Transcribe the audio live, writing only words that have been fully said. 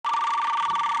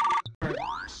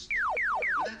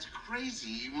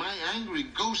crazy. My angry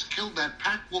ghost killed that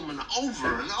pack woman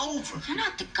over and over. You're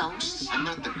not the ghost. I'm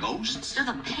not the ghost. You're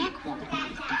the pack woman.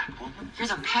 I'm the pack woman. You're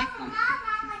the pack woman.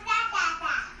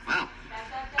 Well,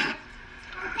 I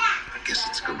guess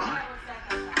it's goodbye.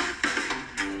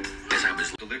 As I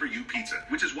was deliver you pizza,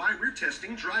 which is why we're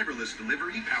testing driverless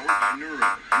delivery powered by Neural. It's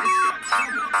got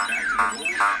someone back to the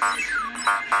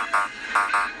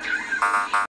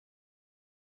old.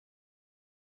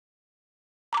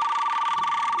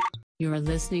 You are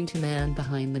listening to Man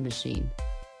Behind the Machine.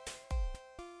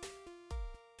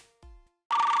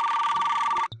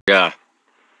 Yeah.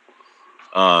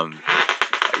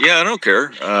 Yeah, I don't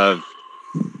care.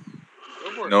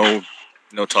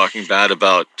 No talking bad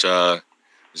about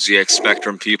ZX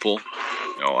Spectrum people.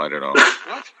 No, I don't know.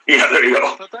 What? Yeah, there you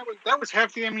go. That was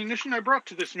half the ammunition I brought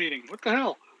to this meeting. What the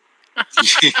hell?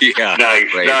 Yeah.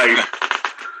 Nice, right. nice.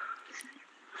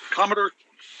 Commodore.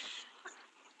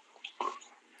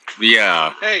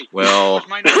 Yeah. Hey. Well,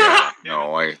 Yeah.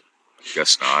 no, I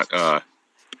guess not.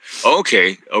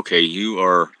 Okay. You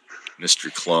are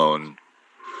Mr. Clone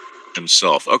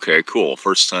himself. Okay, cool.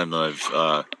 First time I've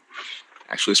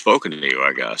actually spoken to you,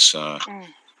 I guess.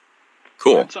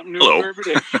 Cool. Something new Hello. for every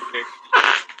day.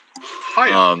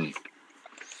 Hi.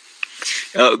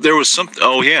 There was some.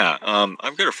 Oh yeah.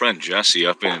 I've got a friend Jesse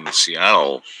up in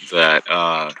Seattle that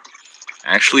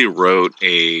actually wrote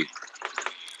a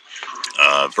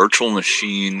virtual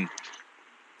machine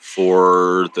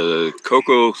for the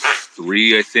CoCo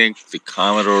 3, I think, the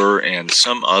Commodore, and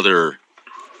some other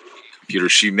computer.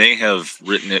 She may have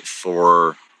written it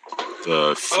for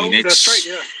the Phoenix that's right,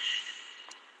 yeah.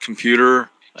 computer.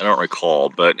 I don't recall,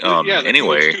 but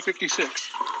anyway.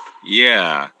 256.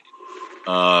 Yeah.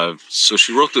 So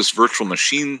she wrote this virtual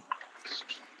machine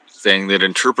thing that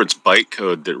interprets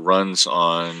bytecode that runs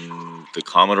on the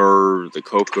Commodore, the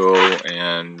CoCo,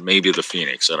 and maybe the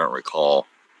Phoenix. I don't recall.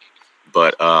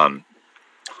 But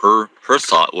her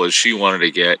thought was she wanted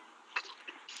to get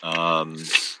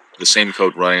the same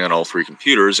code running on all three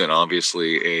computers, and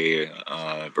obviously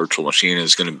a virtual machine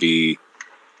is going to be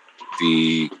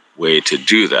the way to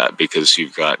do that because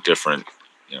you've got different,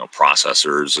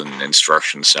 processors and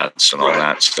instruction sets and all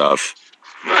that stuff.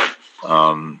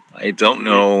 I don't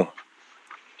know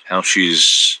how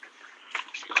she's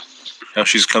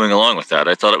coming along with that.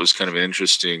 I thought it was kind of an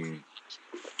interesting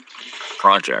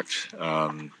project.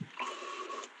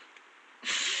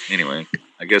 Anyway,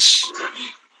 I guess.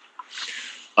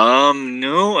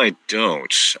 No, I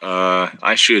don't.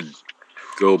 I should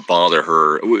go bother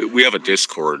her. We have a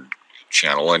Discord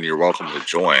channel, and you're welcome to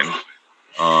join.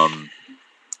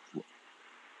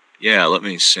 Yeah, let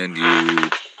me send you a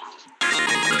link.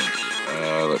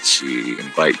 Let's see,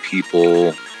 invite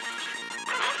people.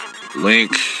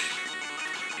 Link.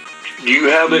 Do you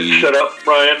have it set up,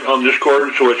 Brian, on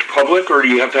Discord so it's public, or do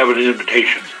you have to have an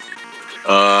invitation?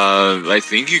 I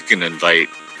think you can invite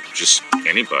just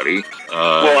anybody.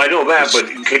 Well, I know that, but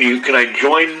can I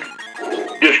join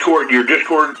Discord, your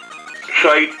Discord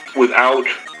site, without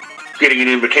getting an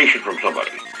invitation from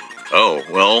somebody? Oh,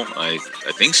 well, I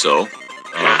think so.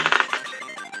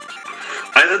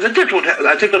 I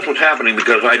think that's what's happening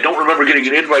because I don't remember getting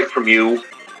an invite from you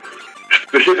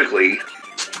specifically.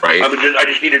 Right. I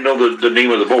just need to know the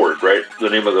name of the board, right? The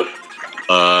name of the.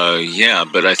 Yeah,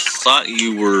 but I thought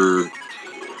you were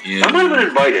in. I might have been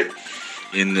invited.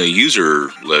 In the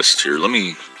user list here. Let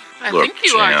me look. I think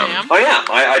you are, Jam. Oh yeah,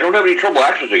 I don't have any trouble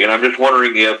accessing it. I'm just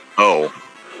wondering if. Oh.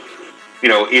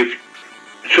 If.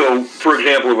 So, for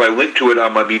example, if I link to it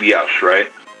on my BBS,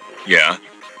 right? Yeah.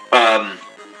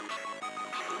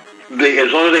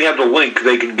 As long as they have the link,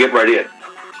 they can get right in.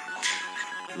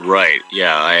 Right.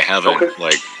 Yeah, I haven't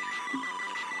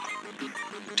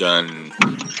done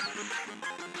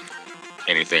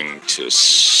anything to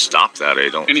stop that. I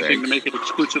don't think. Anything to make it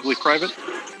exclusively private?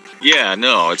 Yeah,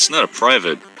 no, it's not a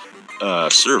private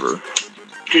server.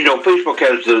 Facebook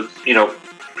has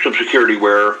some security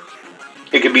where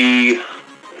it can be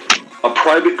a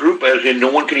private group, as in no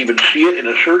one can even see it in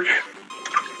a search,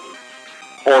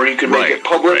 or you can make it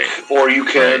public, or you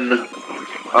can,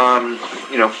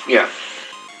 yeah.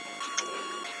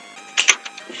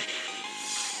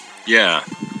 Yeah.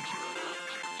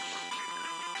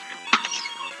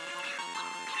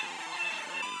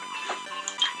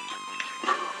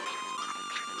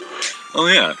 Oh,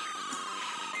 yeah.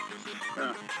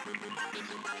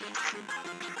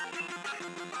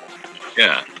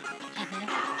 Yeah.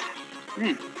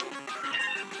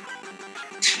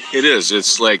 It is.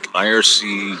 It's like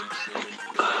IRC.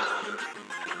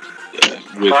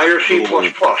 With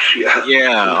IRC plus, yeah.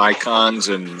 Yeah, icons,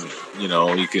 and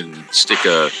you can stick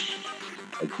a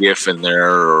GIF in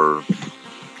there, or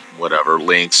whatever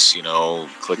links,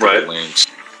 clickable links.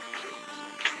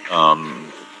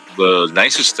 The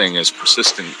nicest thing is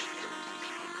persistent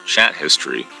chat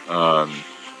history.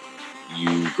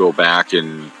 You go back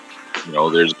and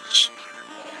there's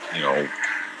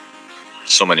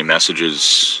so many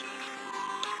messages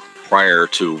prior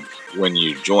to when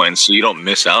you join, so you don't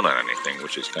miss out on anything,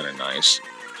 which is kind of nice.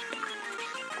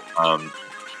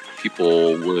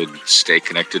 People would stay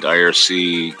connected to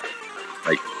IRC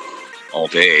like all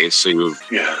day, so you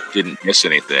didn't miss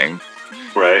anything.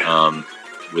 Right.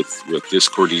 With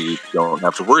Discord, you don't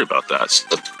have to worry about that.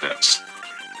 So that's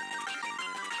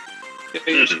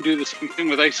They used to do the same thing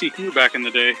with ICQ back in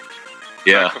the day.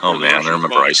 yeah. Oh man, I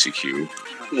remember ICQ.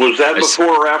 Was that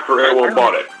before or after AOL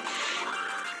bought it?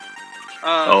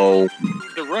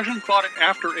 The Russians bought it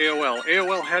after AOL.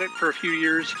 AOL had it for a few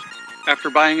years after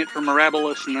buying it from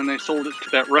Mirabilis, and then they sold it to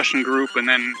that Russian group, and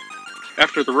then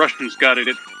after the Russians got it,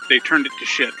 they turned it to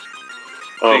shit.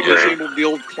 They disabled the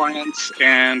old clients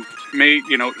and made,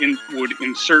 would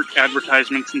insert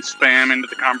advertisements and spam into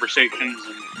the conversations.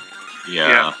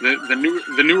 And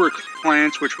the newer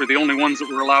clients, which were the only ones that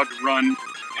were allowed to run,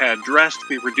 had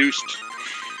drastically reduced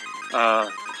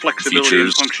flexibility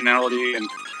features and functionality, and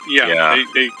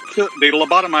they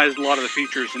lobotomized a lot of the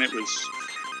features, and it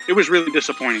was really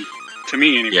disappointing to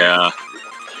me anyway. Yeah,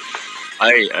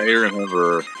 I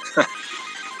remember.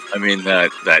 I mean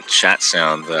that chat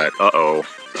sound, that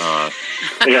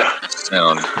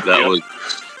sound, that was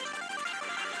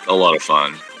a lot of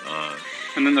fun.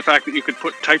 And then the fact that you could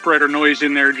put typewriter noise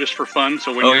in there just for fun,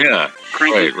 so when you're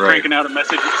cranking out a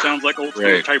message, it sounds like old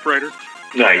school typewriter.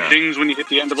 Nice. Dings when you hit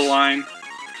the end of the line.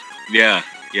 Yeah,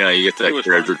 you get that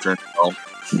carriage return.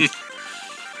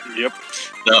 Yep.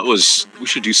 We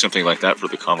should do something like that for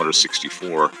the Commodore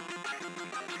 64.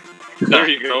 There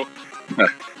you go.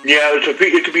 Yeah,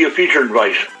 it could be a feature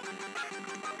device.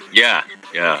 Yeah.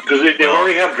 Because they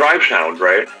already have drive sound,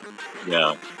 right?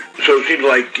 Yeah. So it seems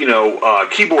like,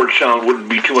 keyboard sound wouldn't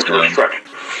be too much of a stretch.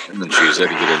 And then geez, that'd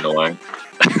get annoying.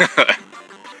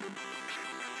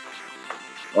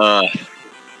 Well,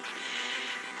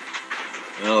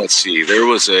 let's see. There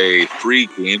was a free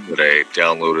game that I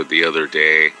downloaded the other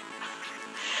day.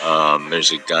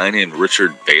 There's a guy named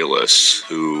Richard Bayless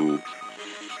who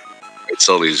gets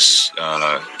all these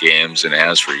games and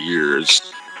has for years.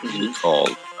 What's it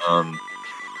called? Let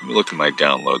me look at my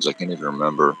downloads. I can't even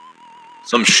remember.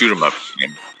 Some shoot 'em up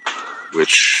game,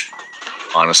 which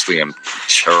honestly I'm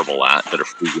terrible at, but a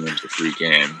free game's a free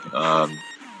game.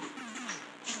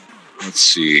 Let's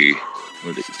see.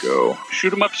 Where did it go?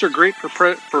 Shoot 'em ups are great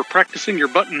for practicing your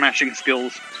button mashing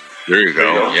skills. There you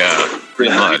go. Yeah,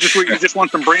 pretty much. You just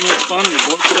want some brainless fun and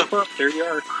blow stuff up. There you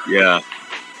are. Yeah.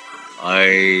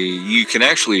 You can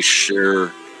actually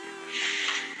share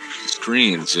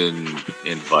screens in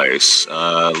Vice.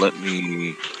 Let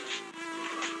me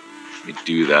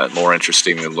do that. More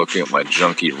interesting than looking at my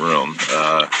junky room.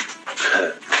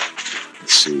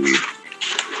 Let's see.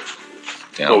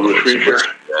 The screen share.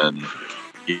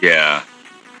 Yeah.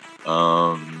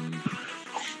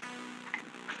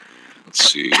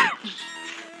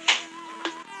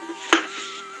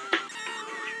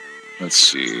 Let's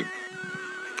see.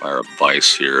 Fire a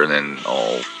Vice here, and then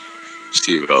I'll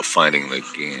see about finding the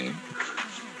game.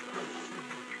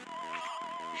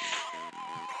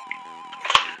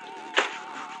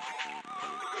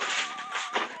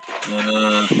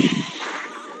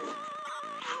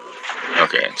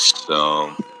 Okay,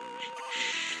 so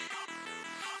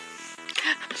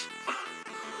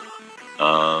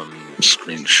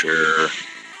screen share.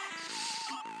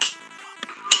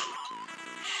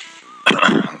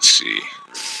 Let's see.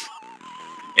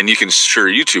 And you can share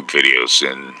YouTube videos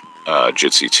in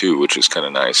Jitsi too, which is kind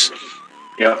of nice.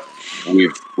 Yeah.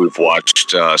 We've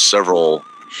watched several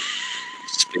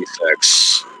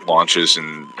SpaceX launches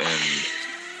and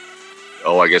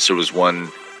I guess there was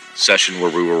one session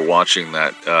where we were watching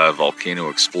that volcano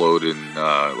explode in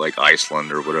like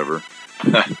Iceland or whatever.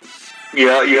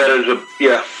 Yeah,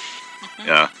 yeah.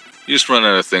 Yeah, you just run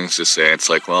out of things to say. It's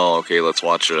like, well, okay, let's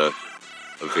watch a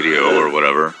video or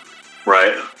whatever.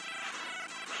 Right.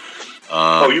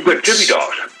 You've got Jiffy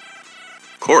DOS.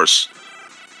 Of course.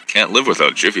 Can't live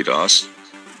without Jiffy DOS.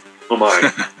 Oh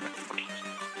my.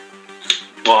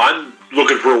 Well, I'm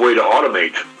looking for a way to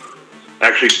automate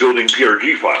actually building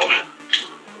PRG files.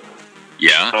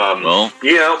 Yeah.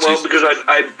 Because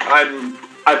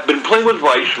I've been playing with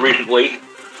Vice recently.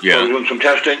 Yeah. I'm doing some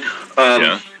testing.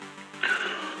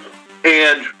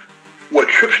 And what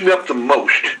trips me up the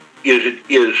most is in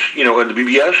the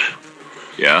BBS.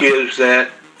 Yeah. Is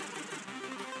that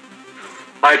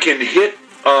I can hit,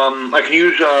 I can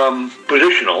use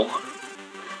positional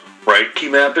right? Key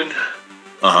mapping.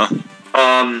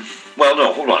 Well,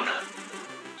 no, hold on.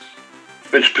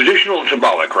 It's positional and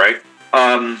symbolic, right?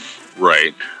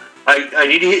 Right. I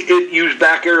need to use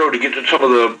back arrow to get to some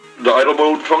of the idle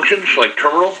mode functions, like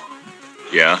terminal.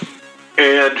 Yeah.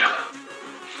 And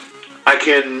I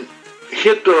can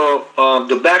hit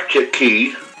the back tick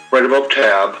key right above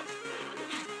tab,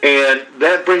 and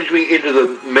that brings me into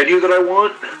the menu that I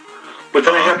want. But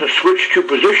then I have to switch to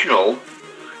positional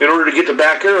in order to get the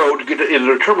back arrow to get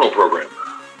into the terminal program.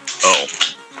 Oh.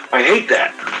 I hate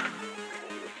that.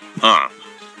 Huh.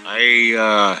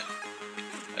 I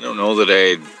don't know that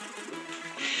I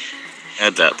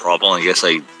had that problem. I guess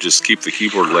I just keep the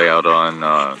keyboard layout on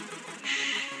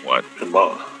what?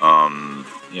 Symbolic,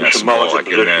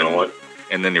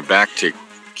 and then your back tick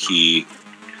key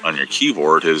on your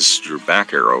keyboard is your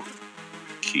back arrow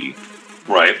key.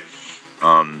 Right.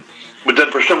 But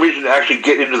then for some reason to actually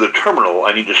get into the terminal,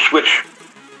 I need to switch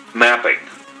mapping.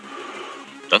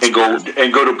 That's and go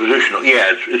to positional.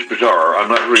 Yeah, it's bizarre. I'm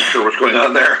not really sure what's going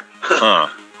on there. Huh.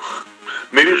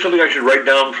 Maybe it's something I should write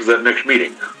down for that next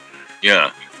meeting.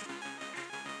 Yeah.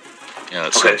 Yeah,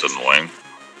 that sounds annoying.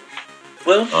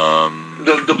 Well,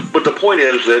 but the point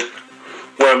is that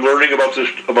what I'm learning about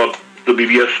the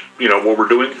BBS, what we're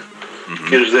doing,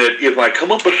 is that if I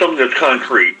come up with something that's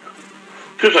concrete,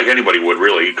 just like anybody would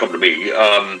really come to me,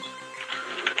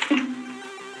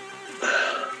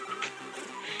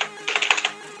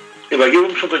 if I give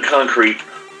them something concrete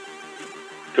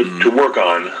to work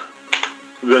on,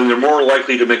 then they're more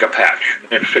likely to make a patch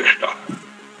and fix stuff.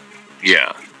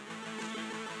 Yeah.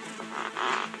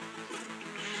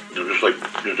 Just like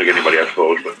anybody, I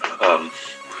suppose. But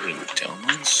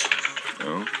downloads?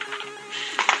 No.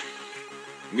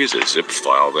 Maybe it's a zip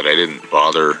file that I didn't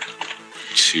bother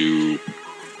to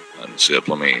unzip.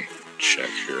 Let me check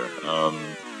here.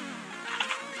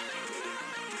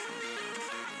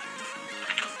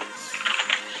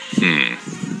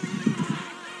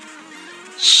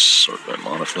 Sort by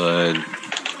modified.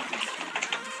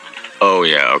 Oh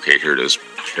yeah, okay, here it is.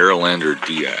 Paralander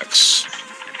DX.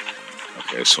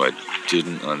 Okay, so I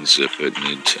didn't unzip it.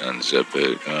 Need to unzip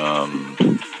it.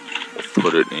 We'll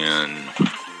put it in.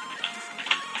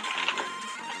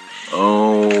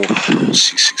 Oh,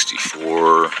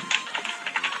 C64.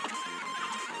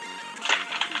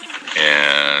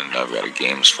 And I've got a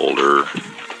games folder.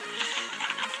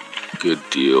 Good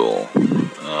deal.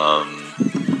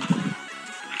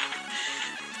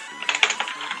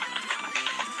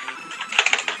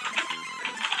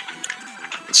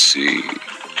 Let's see.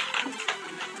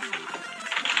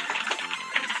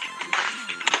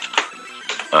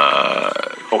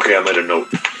 Okay, I made a note.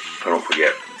 I don't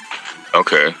forget.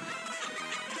 Okay.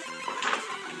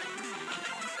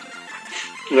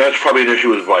 That's probably an issue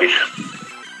with Vice.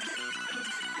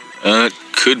 It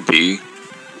could be.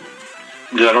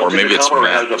 Or maybe it's Commodore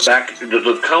has a back. Does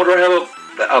the Commodore have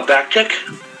a back tick?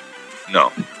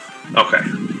 No. Okay.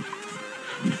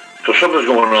 So something's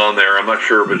going on there. I'm not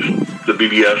sure if it's the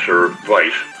BBS or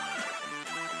Vice.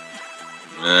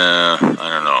 I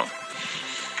don't know.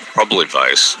 Probably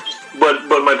Vice. But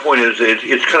my point is,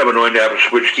 it's kind of annoying to have to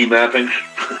switch key mappings.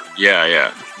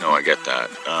 Yeah. No, I get that.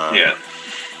 Yeah.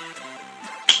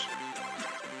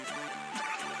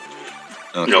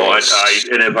 Okay.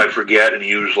 And if I forget and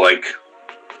use what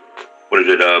is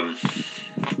it?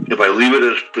 If I leave it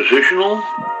as positional,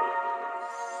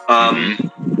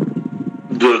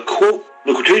 the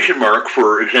quotation mark,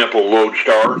 for example, load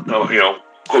star,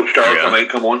 quote star, if I might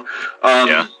come on,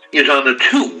 is on the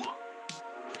 2.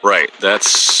 Right,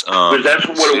 that's because that's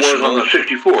what it was on the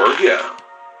 64. Yeah.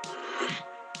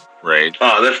 Right.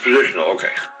 That's positional.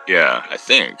 Okay. Yeah, I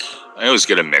think. I always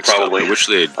get them mixed up. I wish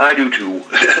they'd I do too.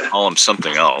 call them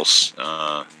something else,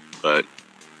 but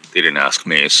they didn't ask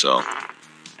me, so.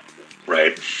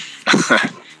 Right.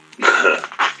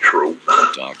 True.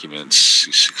 Documents,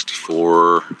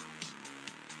 C64.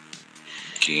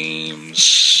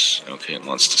 Games. Okay, it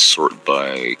wants to sort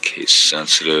by case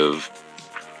sensitive.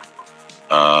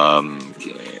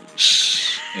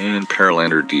 Games. And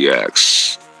Paralander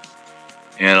DX.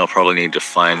 And I'll probably need to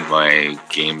find my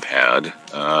gamepad.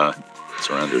 It's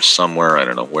around here somewhere. I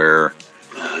don't know where.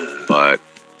 But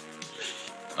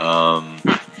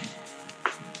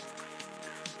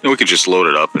we could just load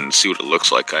it up and see what it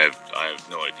looks like. I have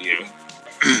no idea.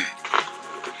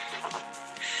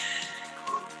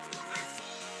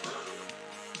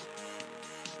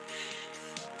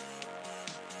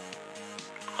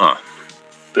 Huh.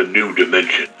 The new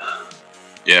dimension.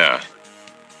 Yeah.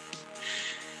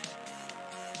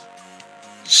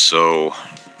 So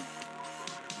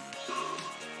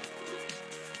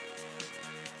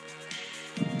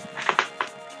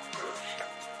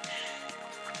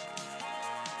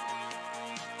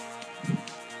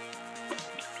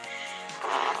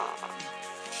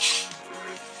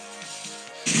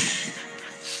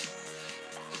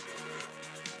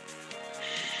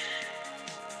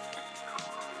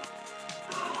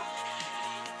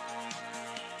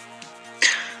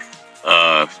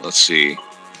let's see.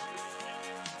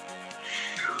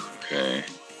 Okay.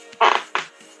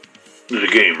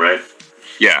 It's a game, right?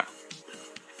 Yeah.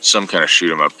 Some kind of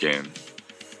shoot 'em up game.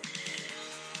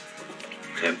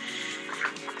 Okay.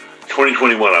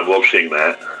 2021, I love seeing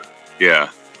that. Yeah.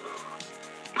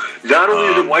 Not only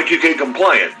is it Y2K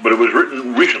compliant, but it was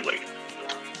written recently.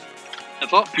 I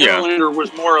thought Paralander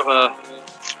was more of a,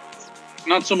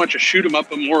 not so much a shoot 'em up,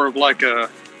 but more of like a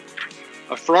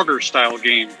Frogger style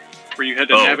game where you had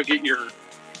to navigate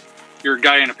your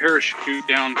guy in a parachute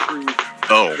down through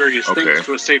various things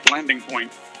to a safe landing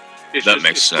point. It's that just,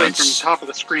 makes sense. From the top of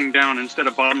the screen down instead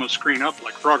of bottom of the screen up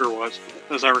like Frogger was,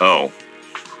 as I recall.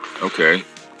 Oh, okay.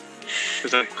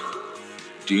 Because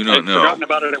do you not know? I'd forgotten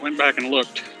about it. I went back and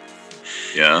looked.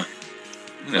 Yeah.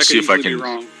 I'm gonna see if I can.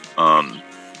 Wrong.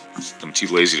 I'm too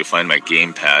lazy to find my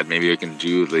gamepad. Maybe I can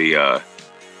do the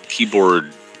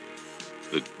keyboard,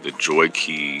 the joy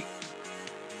key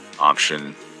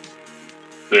option.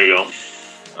 There you go.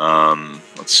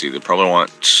 Let's see. They probably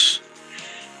want.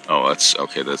 Oh, that's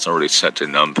okay. That's already set to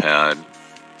numpad.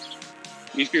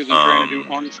 Easier than trying to do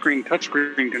on-screen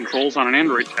touchscreen controls on an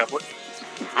Android tablet.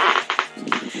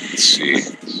 Let's see.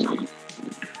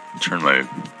 Turn my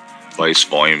voice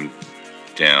volume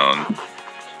down.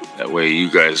 That way you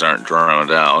guys aren't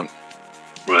drowned out.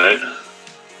 Right.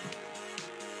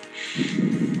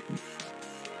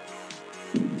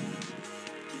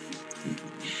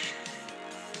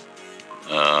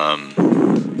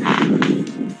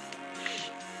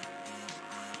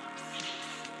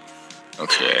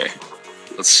 Okay.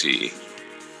 Let's see.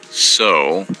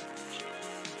 So,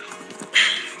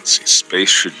 let's see. Space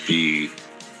should be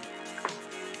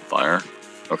fire.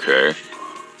 Okay.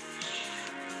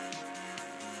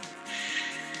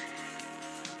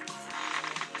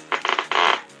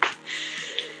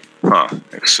 Huh.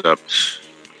 Except,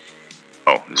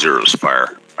 zero's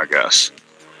fire, I guess.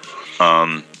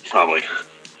 Probably.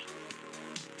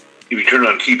 If you turn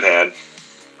on keypad.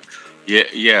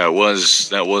 Yeah, it was.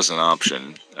 That was an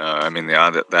option. I mean,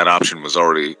 that option was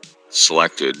already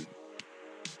selected.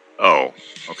 Oh,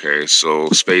 okay. So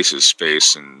space is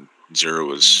space, and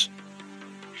zero is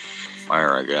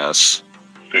fire, I guess.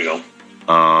 There you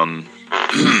go.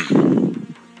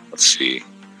 Let's see.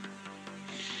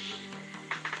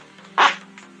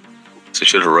 So I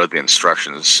should have read the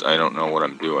instructions. I don't know what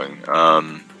I'm doing.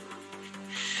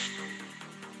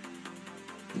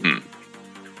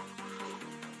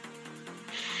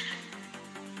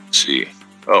 Let's see.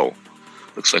 Oh,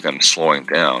 looks like I'm slowing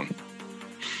down.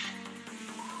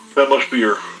 That must be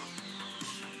your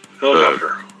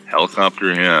helicopter.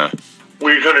 Helicopter, yeah.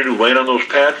 Were you trying to do land on those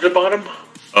pads at the bottom?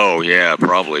 Oh, yeah,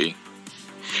 probably.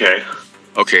 Okay.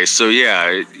 Okay, so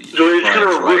yeah. So it's kind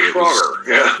of a reverse Frogger.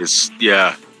 Yeah.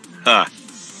 Yeah. Huh.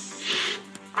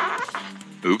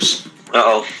 Oops.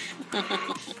 Uh-oh.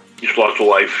 You just lost a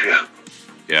life, yeah.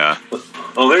 Yeah.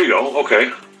 Oh, there you go.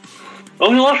 Okay.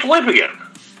 Oh, you lost a life again.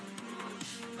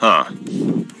 Huh.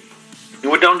 You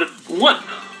went down to 1.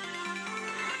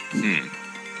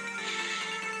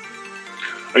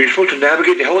 Are you supposed to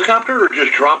navigate the helicopter or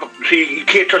just drop it? See, you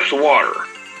can't touch the water.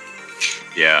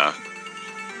 Yeah.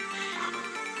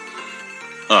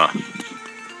 Huh.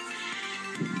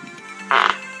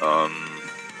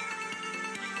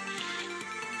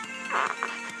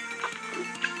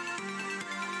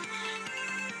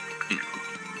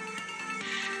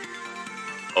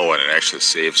 Oh, and it actually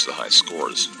saves the high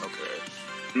scores. Okay.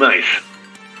 Nice.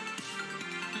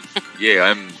 Yeah,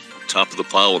 I'm top of the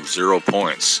pile with 0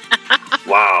 points.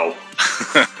 Wow.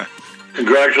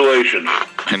 Congratulations.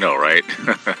 I know, right?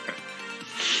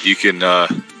 You can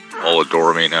all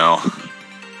adore me now.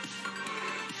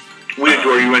 We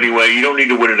adore you anyway. You don't need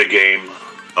to win at a game.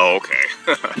 Oh, okay.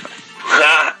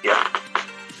 Yeah.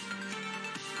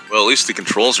 Well, at least the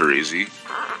controls are easy.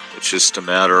 It's just a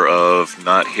matter of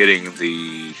not hitting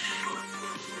the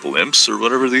blimps or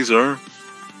whatever these are.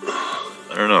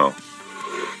 I don't know.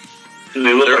 And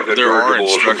they look like there are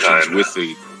instructions sometimes. with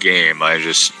the game. I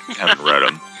just haven't read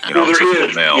them. You know, Well, there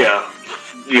is. mail. Yeah.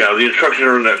 Yeah, the instructions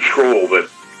are in that scroll, but...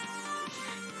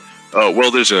 Oh, well,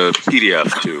 there's a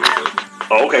PDF too.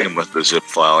 Oh, okay. And with the zip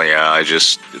file, yeah,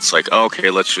 it's like, okay,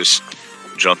 let's just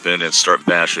jump in and start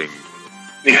bashing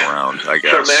around, I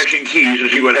guess. Start matching keys and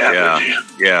see what happens.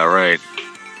 Yeah, right.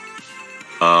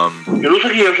 It looks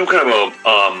like you have some kind of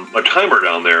a timer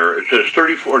down there. It says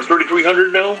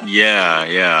 3,300 now?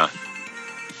 Yeah.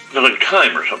 It's like a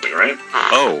time or something, right?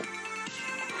 Oh.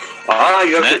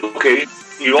 You have to, okay.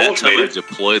 You almost made I it.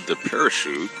 deployed the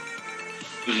parachute.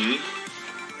 Mm-hmm.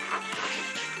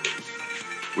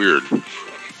 Weird.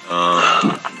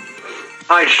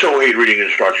 I so hate reading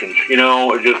instructions. You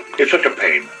know, it's such a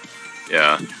pain.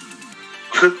 Yeah.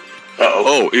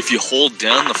 Oh, if you hold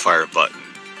down the fire button,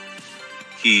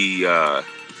 he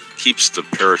keeps the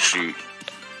parachute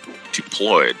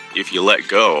deployed. If you let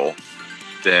go,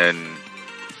 then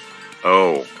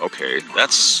okay,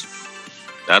 that's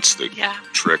the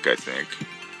trick, I think.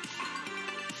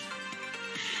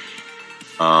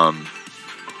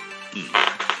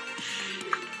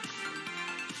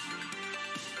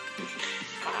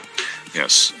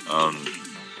 Yes.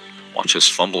 Watch us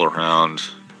fumble around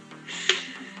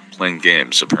playing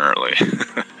games, apparently.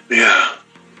 Yeah.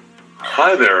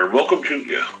 Hi there, and welcome to...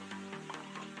 Yeah.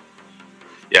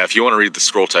 Yeah, if you want to read the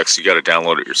scroll text, you got to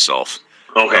download it yourself.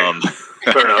 Okay.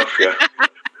 Fair enough, yeah.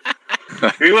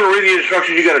 If you want to read the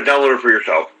instructions, you got to download it for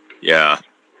yourself. Yeah.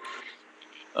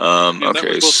 That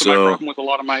Okay, was also my so... problem with a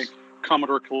lot of my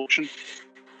Commodore collection.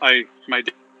 My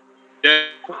dad...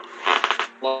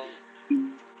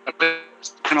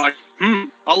 kind of like,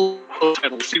 I'll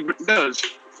see what it does.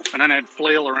 And then I'd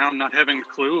flail around not having a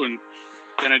clue, and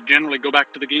then I'd generally go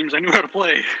back to the games I knew how to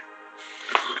play.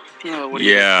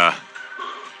 Yeah.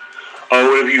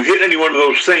 Oh, if you hit any one of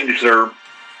those things that are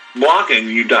blocking,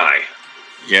 you die.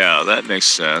 Yeah, that makes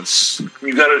sense.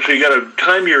 You gotta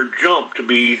time your jump to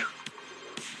be...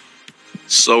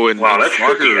 So in that's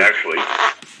Frogger, tricky, actually.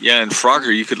 Yeah, in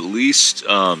Frogger, you could at least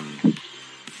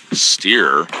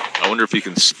steer. I wonder if you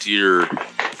can steer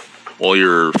while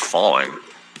you're falling.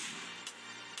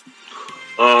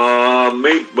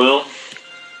 Maybe, well...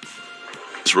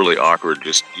 It's really awkward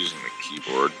just using the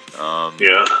keyboard.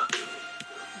 Yeah.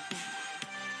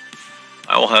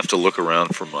 I will have to look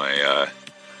around for my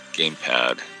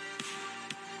gamepad.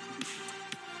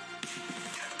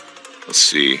 Let's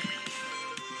see.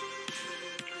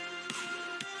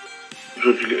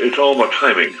 So it's all about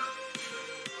timing.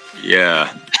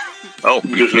 Yeah. Oh,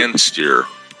 you can steer.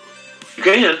 You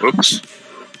can? Whoops.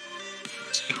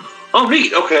 Oh,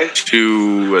 neat, okay.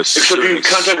 To a Except you can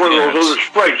contact one of those other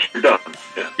sprites, you're done.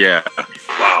 Yeah.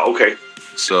 Wow, okay.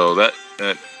 So that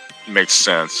makes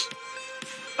sense.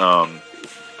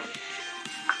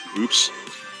 Oops.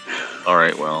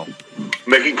 Alright, well.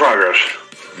 Making progress.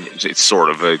 It's sort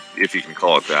of, if you can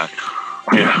call it that.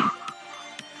 Yeah.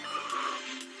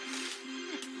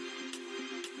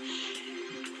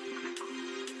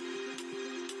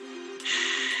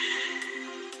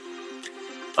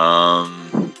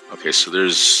 Okay, so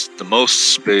there's the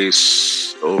most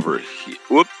space over here.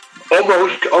 Whoop.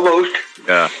 Almost.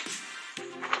 Yeah.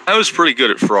 I was pretty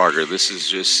good at Frogger. This is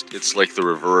just, it's like the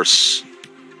reverse.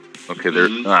 Okay, there.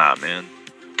 Ah, man.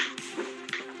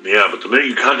 Yeah, but the minute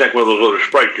you contact one of those other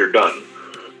sprites, you're done.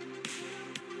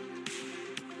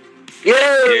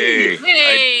 Yay!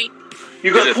 Yay!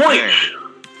 You got points!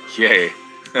 Yay.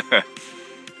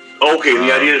 Okay,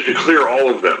 the idea is to clear all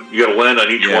of them. You gotta land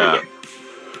on each one of them.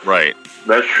 Right.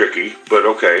 That's tricky, but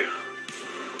okay.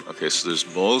 Okay, so there's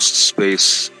most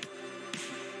space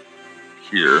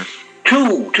here.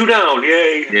 Two down,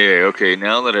 yay! Yeah, okay,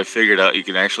 now that I figured out you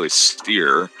can actually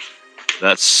steer,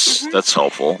 that's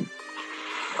helpful.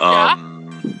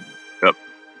 Yep.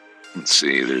 Let's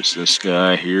see, there's this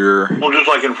guy here. Well, just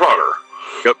like in Frogger.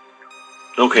 Yep.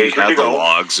 Okay, you have the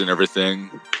logs and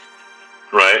everything.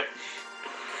 Right.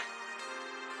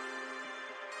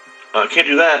 Can't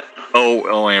do that.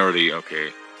 Oh, I already,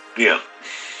 okay. Yeah.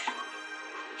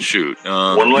 Shoot.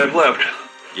 One life left.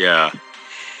 Yeah.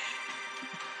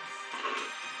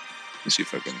 Let's see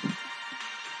if I can...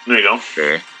 There you go.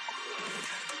 Okay.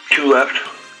 2 left.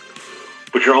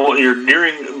 But you're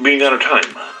nearing being out of time.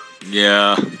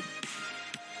 Yeah.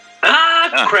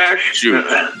 Crash. Shoot.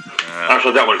 I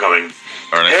saw that one coming.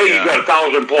 Right, hey, you got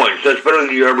 1,000 points. That's better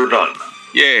than you ever done.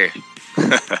 Yay.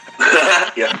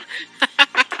 Yeah.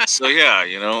 So yeah,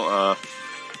 you know,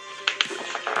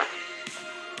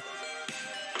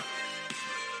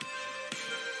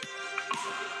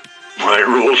 my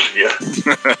rules, yeah.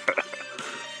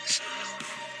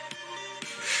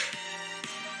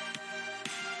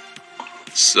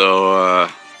 So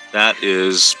that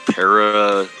is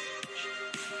Paralander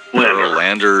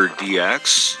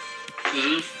DX.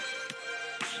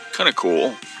 Kind of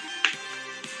cool.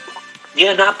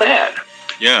 Yeah, not bad.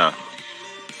 Yeah.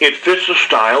 It fits the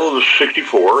style of the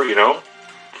 64, you know?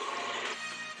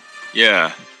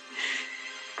 Yeah.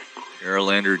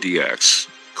 Paralander DX.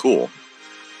 Cool.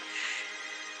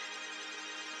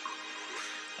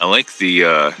 I like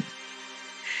the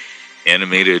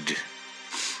animated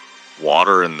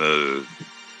water and the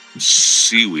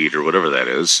seaweed or whatever that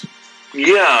is.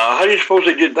 Yeah, how do you suppose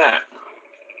they did that?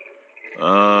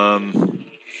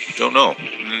 Don't know.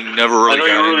 Never really. I know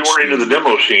you really weren't into the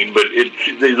demo scene, but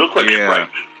they look like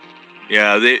sprites.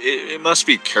 Yeah, it must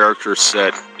be character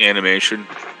set animation.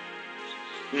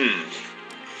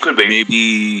 Could be.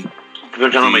 Maybe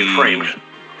Depends on how many frames.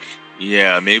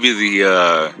 Yeah, maybe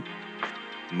the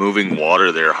moving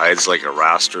water there hides like a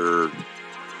raster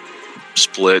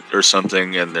split or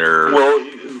something, and they're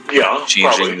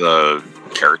changing the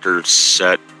character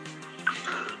set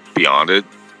beyond it,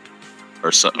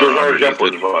 or something. Those are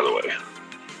Zeppelins, by the way.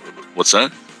 What's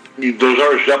that? Those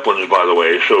are Zeppelins, by the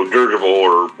way. So dirigible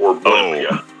or blimp,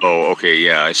 yeah. Oh, okay,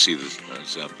 yeah, I see the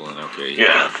Zeppelin. Okay,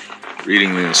 yeah.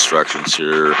 Reading the instructions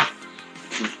here.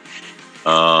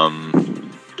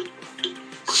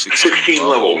 16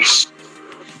 levels.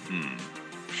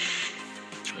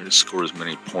 Try to score as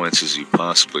many points as you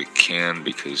possibly can,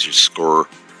 because your score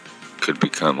could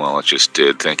become, well, it just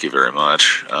did. Thank you very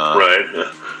much.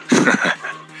 Right.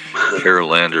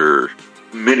 Carolander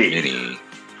Mini.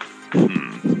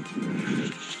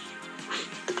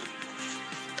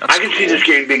 I can see this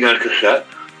game being on cassette.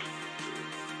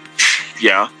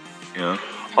 Yeah.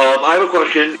 I have a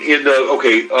question.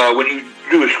 When you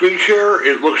do a screen share,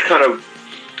 it looks kind of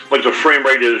like the frame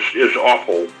rate is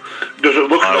awful. Does it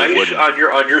look nice on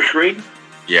your screen?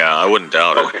 Yeah, I wouldn't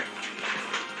doubt it. Okay.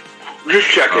 Just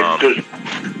checking.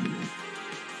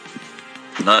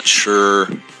 Not sure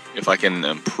if I can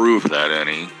improve that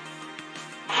any.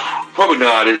 Probably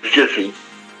not. It's jittery.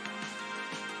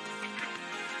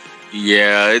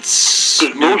 Yeah, it's...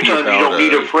 Because most times you don't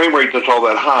need a frame rate that's all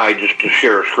that high just to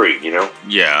share a screen,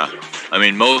 Yeah. I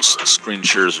mean, most screen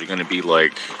shares are going to be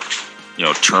like,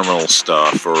 terminal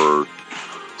stuff or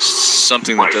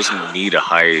something that doesn't need a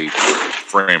high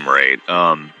frame rate.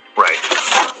 Right.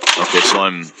 Okay, so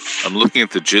I'm looking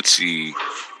at the Jitsi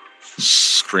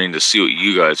screen to see what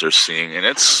you guys are seeing, and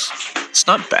it's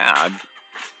not bad.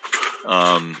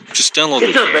 Just download the game.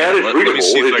 It's not bad. It's Let readable. me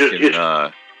see if I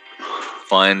can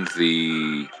find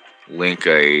the link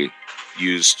I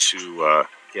used to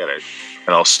get it,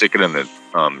 and I'll stick it in the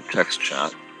text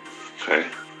chat. Okay.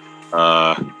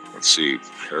 Let's see.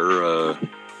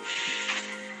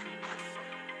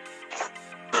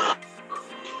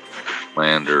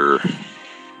 Lander.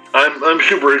 I'm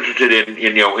super interested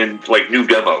in like new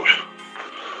demos.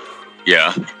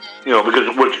 Yeah.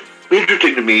 Because what's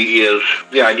interesting to me is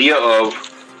the idea of,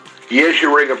 yes,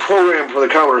 you're running a program for the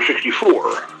Commodore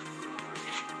 64,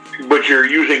 but you're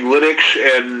using Linux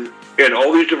and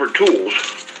all these different tools,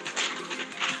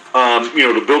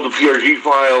 to build the PRG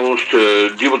files,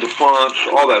 to deal with the fonts,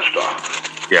 all that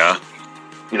stuff. Yeah.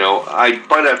 I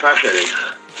find that fascinating.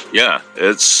 Yeah,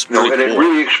 it's and cool. It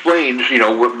really explains,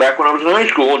 back when I was in high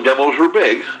school and demos were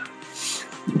big.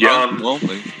 Yeah, well,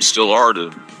 they still are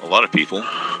to a lot of people.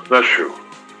 That's true.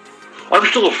 I'm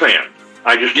still a fan.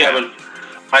 I just haven't...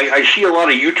 I see a lot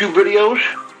of YouTube videos.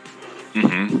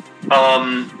 Mm-hmm.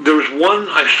 There was one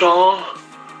I saw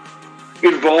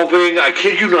involving, I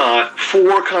kid you not,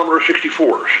 4 Commodore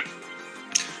 64s.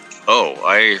 Oh,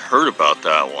 I heard about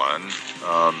that one.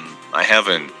 I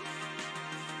haven't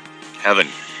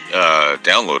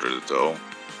downloaded it though.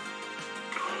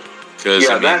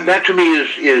 Yeah, that to me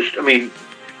is I mean.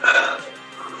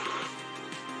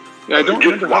 Yeah, I don't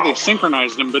remember how they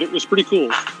synchronized them, but it was pretty cool.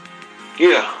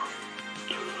 Yeah.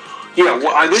 Yeah,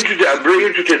 well, I'm very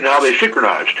interested in how they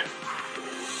synchronized.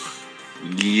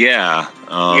 Yeah.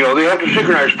 They have to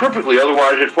synchronize perfectly,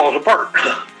 otherwise it falls apart.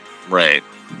 Right.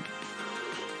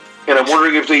 And I'm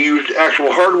wondering if they used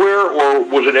actual hardware or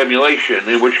was it emulation,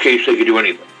 in which case they could do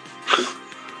anything.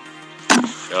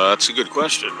 That's a good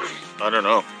question. I don't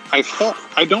know. I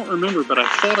don't remember, but I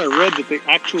thought I read that they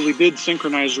actually did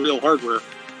synchronize real hardware.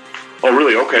 Oh,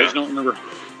 really? Okay. I just don't remember.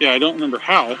 Yeah, I don't remember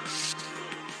how.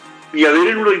 Yeah, they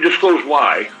didn't really disclose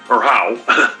why or how.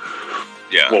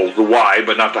 Yeah. Well, the why,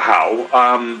 but not the how.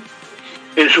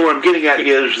 And so what I'm getting at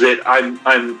is that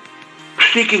I'm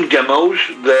seeking demos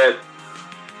that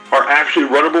are actually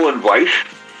runnable in Vice.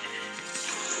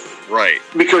 Right.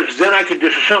 Because then I can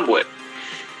disassemble it.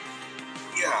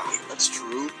 Yeah, that's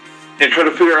true. And try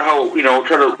to figure out how,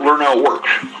 try to learn how it works.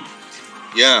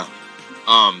 Yeah.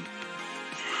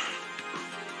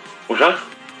 What's that?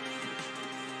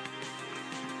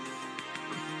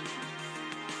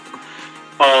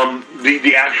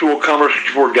 The actual Commodore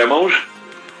 64 demos,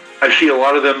 I see a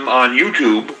lot of them on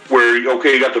YouTube where, you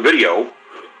got the video,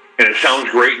 and it sounds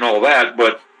great and all that,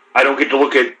 but I don't get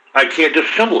to I can't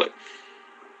disassemble it.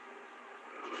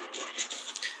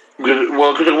 Because I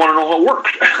want to know how it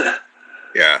works.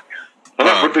 Yeah. I'm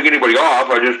not ripping anybody off,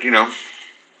 I just,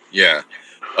 Yeah.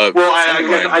 Well,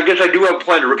 I guess I do have a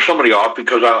plan to rip somebody off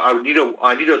because I need a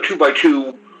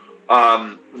 2x2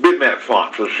 bitmap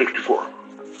font for the 64.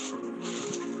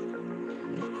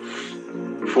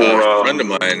 A friend of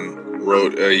mine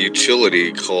wrote a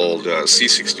utility called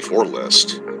C64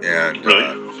 list, and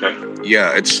Okay.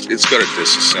 Yeah, it's got a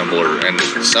disassembler and an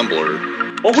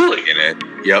assembler Oh, really? in it.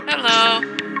 Yep. Hello.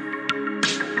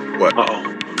 What? Uh-oh.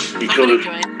 You killed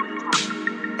Somebody it.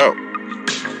 joined. Oh,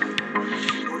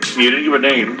 You didn't give a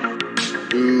name.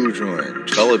 who joined?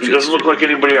 Fellow It doesn't look like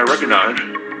anybody I recognize.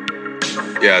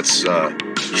 Yeah, it's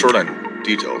short on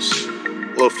details.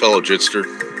 Hello, fellow Jitster.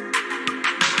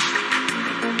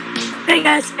 Hey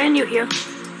guys, and you here.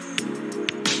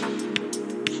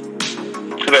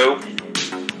 Hello.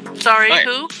 Sorry, Hi.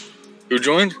 who? Who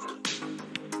joined?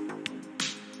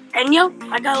 Enyo,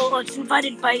 I was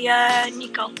invited by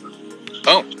Nico.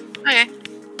 Oh, Okay.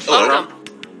 hello. Welcome.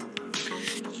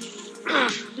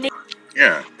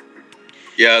 Yeah.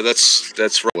 Yeah,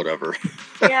 that's whatever.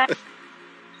 Yeah.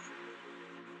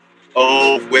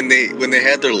 Oh, when they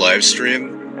had their live stream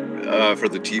for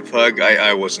the TPUG,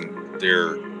 I wasn't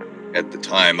there at the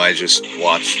time. I just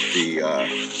watched the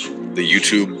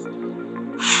YouTube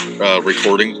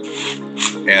recording,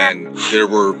 and there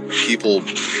were people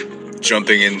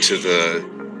jumping into the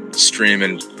stream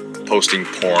and posting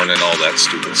porn and all that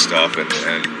stupid stuff, and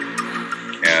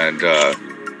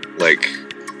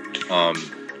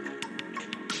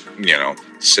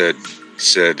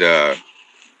said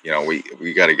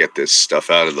we got to get this stuff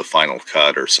out of the final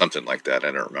cut or something like that.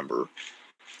 I don't remember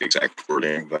the exact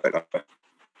wording, but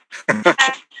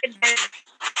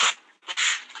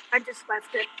I just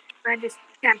left it. I just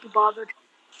can't be bothered.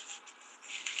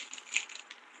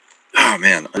 oh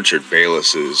man, Richard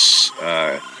Bayless's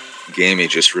game he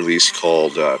just released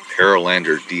called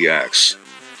Paralander DX,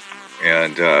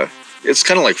 and it's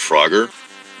kind of like Frogger,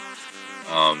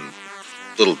 a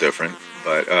little different,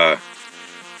 but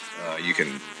you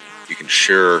can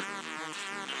share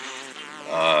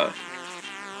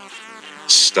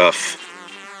stuff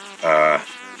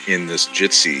in this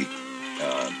Jitsi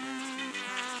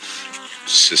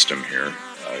system here.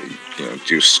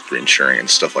 Do screen sharing and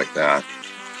stuff like that.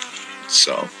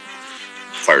 So,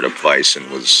 fired up Vice and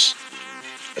was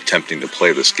attempting to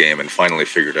play this game and finally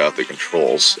figured out the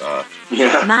controls.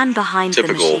 Yeah. Man behind the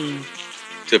Typical machine.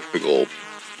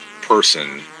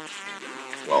 person,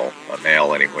 well, a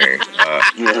male anyway.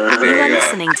 You are they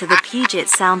listening to the Puget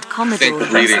Sound Commodore think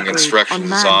Wars reading group instructions on is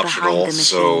Man optional, Behind the Machine.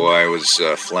 so I was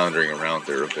floundering around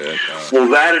there a bit. Well,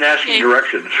 that and asking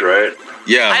directions, right?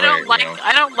 Yeah, I don't right,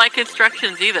 I don't like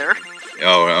instructions either.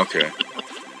 Oh, okay.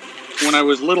 When I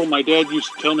was little, my dad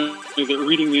used to tell me that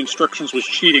reading the instructions was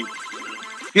cheating.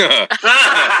 Yeah,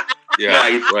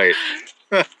 Nice. right.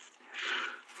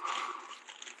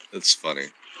 That's funny.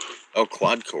 Oh,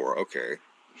 quad core. Okay.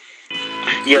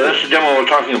 Yeah, that's the demo we're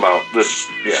talking about. This,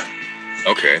 yeah.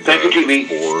 Okay. Thank you, TV.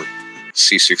 For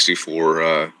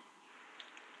C64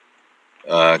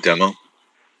 demo.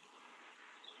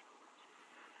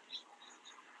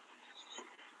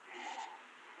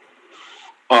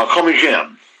 Call me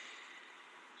Jam.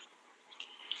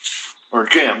 Or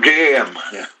Jam, J-A-M,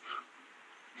 yeah.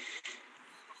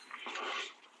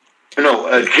 No,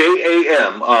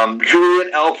 J-A-M,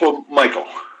 Juliet Alpha Michael.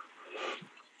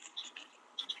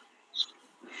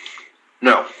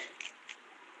 No.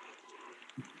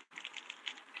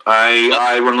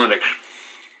 I run Linux.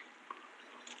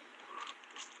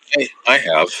 I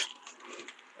have.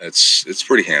 It's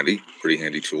pretty handy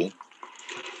tool.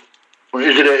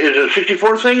 Is it a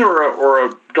 64 thing or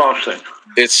a DOS thing?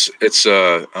 It's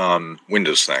a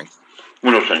Windows thing.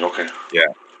 Windows thing, okay. Yeah.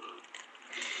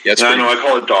 Yeah, it's I pretty know, I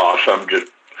call it DOS, I'm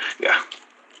just, yeah.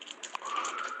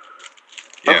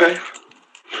 Yeah. Okay.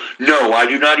 No, I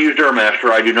do not use Duramaster,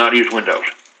 I do not use Windows.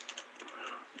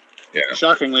 Yeah.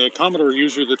 Shockingly, a Commodore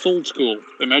user that's old school.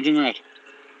 Imagine that.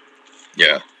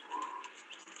 Yeah.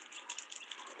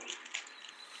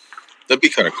 That'd be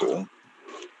kind of cool.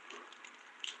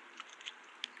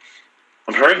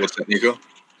 I'm sorry? What's that, Nico?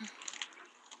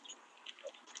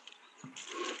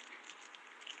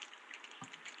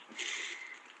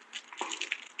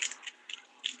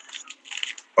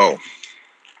 Oh.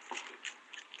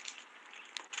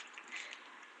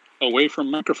 Away from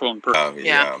microphone.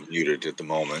 Yeah, I'm muted at the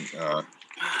moment. Yeah,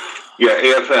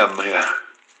 AFM, yeah.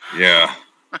 Yeah.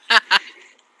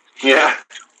 Yeah.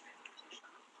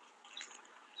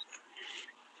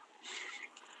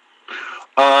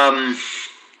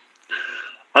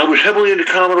 I was heavily into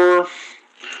Commodore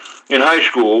in high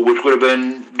school, which would have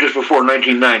been just before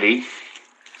 1990,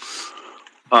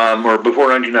 or before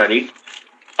 1990.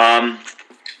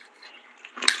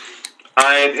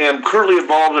 I am currently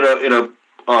involved in a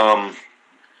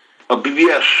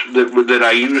BBS that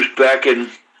I used back in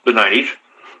the 90s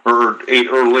or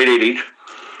late 80s.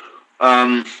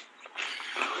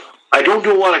 I don't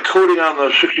do a lot of coding on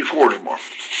the 64 anymore.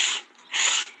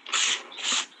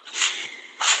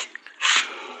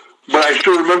 But I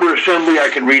still remember assembly. I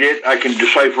can read it. I can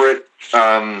decipher it.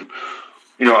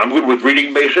 You know, I'm good with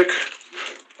reading BASIC.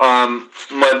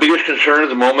 My biggest concern at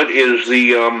the moment is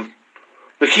the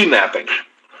key mappings.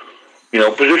 You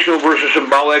know, positional versus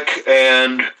symbolic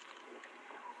and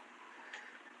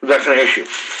that kind of issue.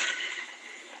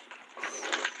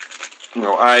 You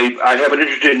know, I have an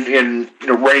interest in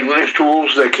writing Linux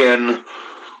tools that can,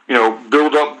 you know,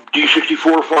 build up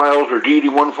D64 files or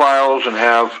D81 files and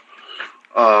have,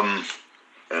 I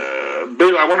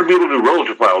want to be able to do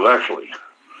relative files, actually.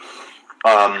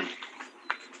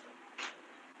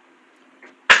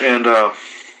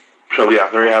 So yeah,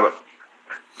 there you have it.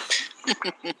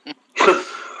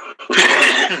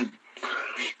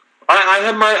 I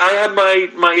have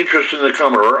my interest in the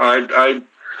Commodore. I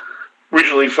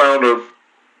recently found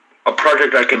a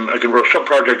project I can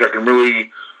sub-project I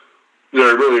really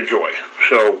enjoy.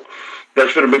 So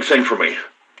that's been a big thing for me.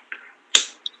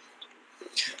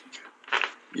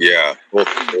 Yeah, both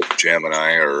Jam and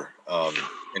I are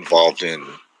involved in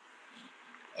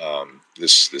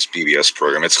this BBS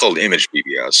program. It's called Image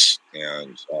BBS,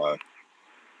 and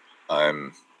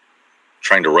I'm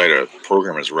trying to write a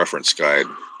programmer's reference guide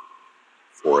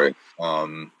for it,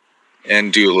 and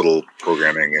do a little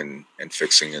programming and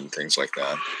fixing and things like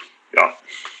that. Yeah.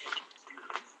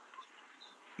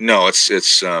 No, it's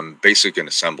basic and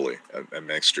assembly, a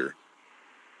mixture.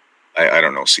 I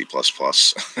don't know C++.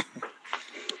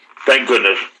 Thank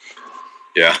goodness.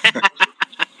 Yeah.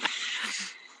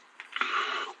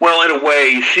 Well, in a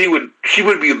way, C would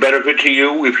be a benefit to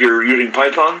you if you're using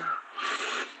Python,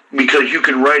 because you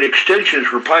can write extensions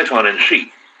for Python in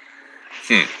C.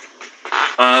 C++,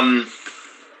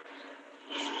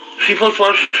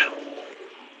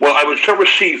 well, I would start with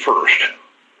C first.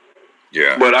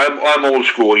 Yeah. But I'm old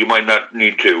school. You might not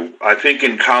need to. I think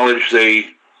in college they'll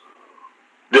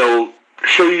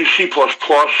show you C++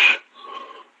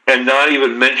 and not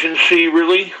even mention C,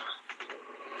 really.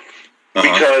 Uh-huh.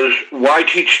 Because why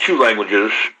teach two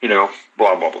languages? You know,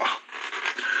 blah, blah, blah.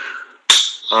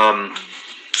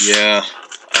 Yeah,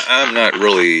 I'm not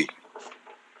really...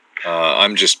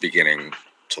 I'm just beginning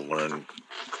to learn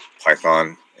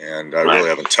Python, and I really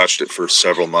haven't touched it for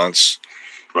several months.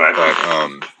 Right. But,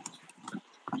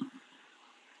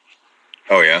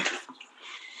 oh, yeah.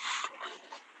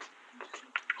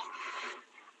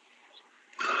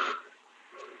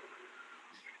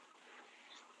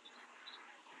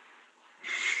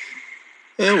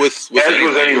 Yeah, with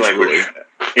any language.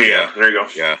 Really. Yeah, there you go.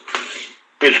 Yeah.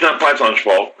 It's not Python's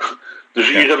fault.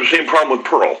 You have the same problem with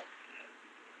Perl.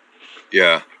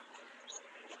 Yeah.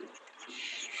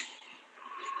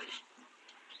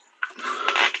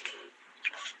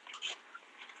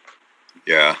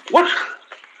 Yeah. What?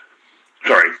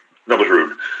 Sorry, that was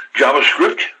rude.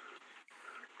 JavaScript?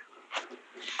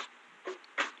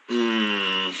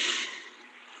 I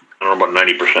don't know, about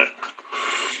 90%.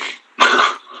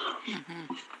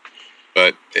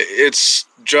 But it's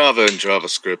Java and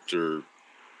JavaScript are,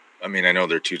 I mean, I know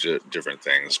they're two different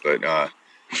things, but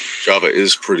Java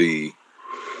is pretty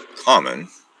common.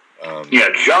 Yeah,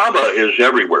 Java is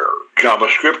everywhere.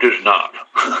 JavaScript is not.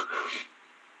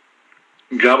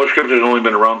 JavaScript has only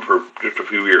been around for just a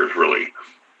few years, really.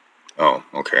 Oh,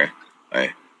 okay.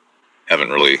 I haven't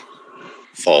really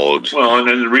followed. Well, and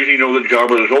then the reason you know that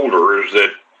Java is older is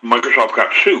that Microsoft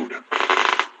got sued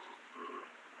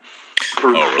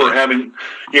for having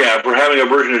a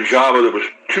version of Java that was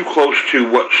too close to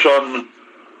what Sun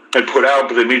had put out,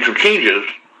 but they made some changes.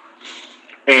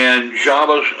 And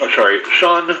Sun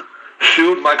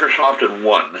sued Microsoft and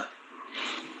won.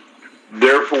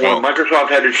 Therefore, Microsoft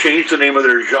had to change the name of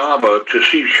their Java to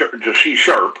C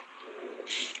Sharp,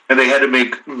 and they had to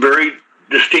make very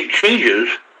distinct changes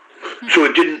so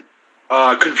it didn't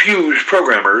confuse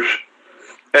programmers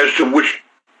as to which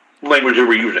language they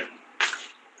were using.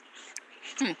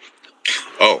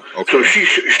 Oh, okay. So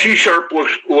C Sharp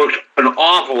looks an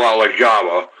awful lot like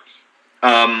Java.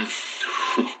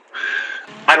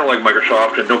 I don't like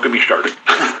Microsoft, and don't get me started.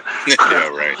 Yeah,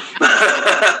 right.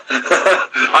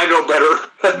 I know better.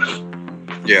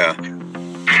 Yeah.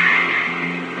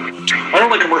 I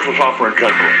don't like commercial software in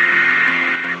general,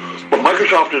 but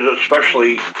Microsoft is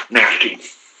especially nasty.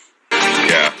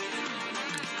 Yeah.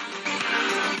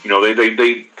 You know,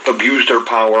 they abused their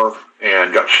power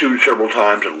and got sued several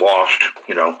times and lost.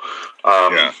 You know,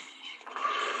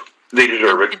 they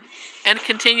deserve it. And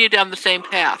continue down the same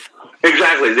path.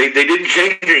 Exactly. They didn't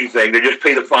change anything. They just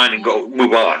pay the fine and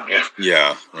move on. Yeah.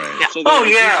 Yeah. Right. Yeah. So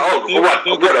what?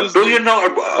 $1 billion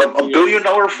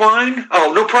fine?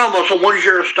 Oh, no problem. So one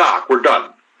share of stock. We're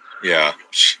done. Yeah.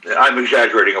 I'm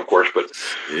exaggerating, of course, but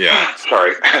Yeah.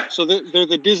 sorry. So they're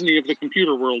the Disney of the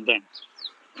computer world, then.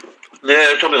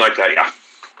 Yeah, something like that, yeah.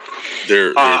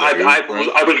 Right?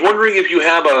 I was wondering if you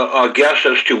have a guess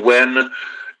as to when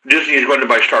Disney is going to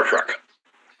buy Star Trek.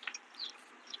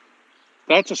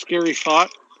 That's a scary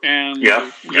thought, and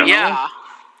Yeah. you know, Yeah.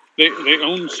 they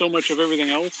own so much of everything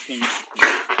else, and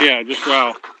yeah, just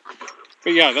wow.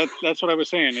 But yeah, that's what I was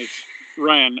saying. Is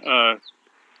Ryan,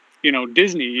 you know,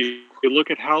 Disney. You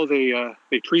look at how they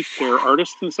treat their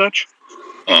artists and such,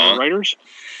 and the writers.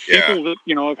 Yeah. People that,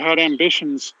 you know, have had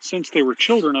ambitions since they were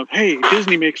children of, hey,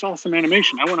 Disney makes awesome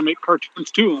animation. I want to make cartoons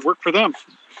too and work for them.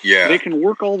 Yeah. They can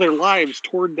work all their lives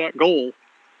toward that goal.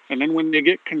 And then when they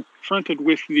get confronted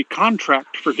with the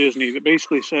contract for Disney that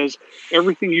basically says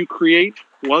everything you create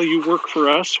while you work for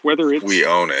us, whether it's, we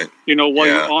own it, you know, while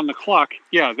you're on the clock,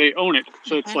 yeah, they own it.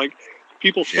 So it's like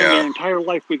people spend their entire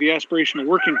life with the aspiration of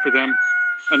working for them,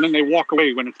 and then they walk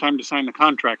away when it's time to sign the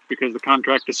contract because the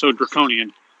contract is so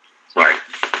draconian. Right.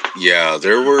 Yeah,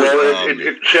 there were... Well,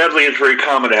 sadly, it's very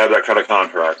common to have that kind of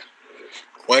contract.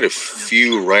 Quite a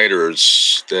few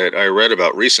writers that I read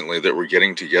about recently that were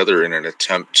getting together in an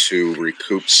attempt to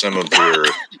recoup some of their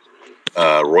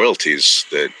royalties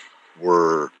that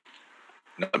were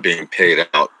not being paid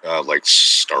out, like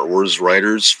Star Wars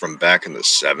writers from back in the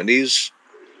 70s,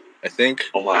 I think.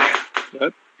 Oh my.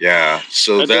 Yeah,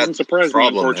 so that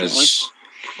problem me, has...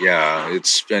 Yeah,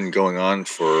 it's been going on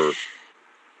for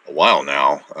a while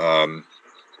now.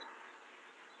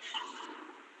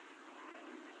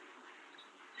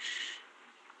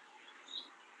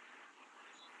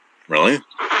 Really?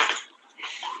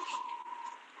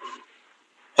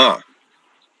 Huh.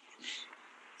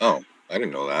 Oh, I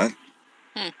didn't know that.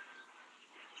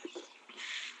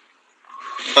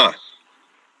 Huh.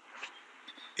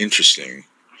 Interesting.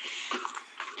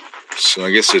 So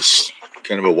I guess it's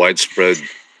kind of a widespread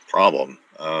problem.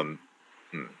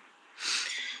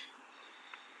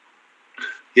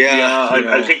 Yeah,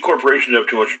 I think corporations have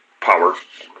too much power.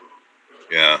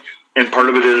 Yeah. And part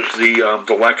of it is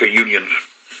the lack of unions.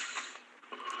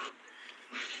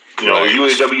 You know,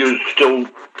 UAW is still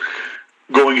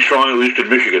going strong, at least in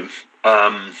Michigan.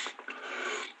 But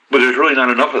there's really not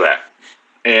enough of that.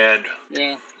 And,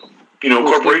 you know,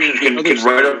 corporations can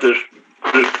write up this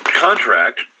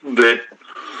contract that,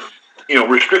 you know,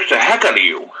 restricts the heck out of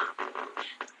you.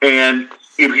 And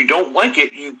if you don't like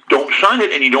it, you don't sign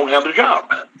it and you don't have the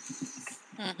job.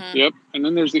 Yep. And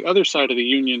then there's the other side of the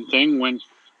union thing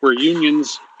where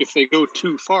unions, if they go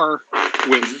too far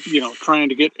with, you know, trying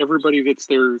to get everybody that's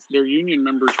their union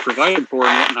members provided for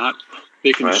and whatnot,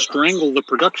 they can strangle the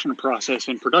production process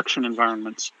in production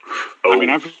environments. I mean,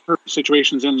 I've heard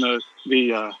situations in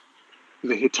the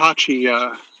Hitachi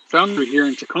foundry here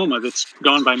in Tacoma that's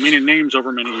gone by many names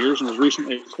over many years and was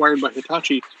recently acquired by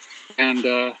Hitachi. And,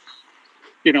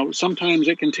 you know, sometimes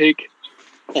it can take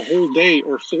a whole day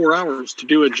or 4 hours to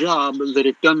do a job that,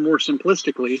 if done more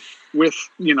simplistically with,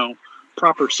 you know,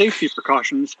 proper safety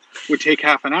precautions, would take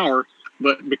half an hour.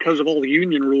 But because of all the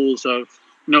union rules of,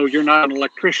 no, you're not an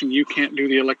electrician, you can't do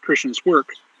the electrician's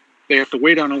work, they have to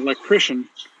wait on an electrician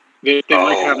that they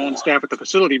might have on staff at the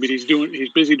facility, but he's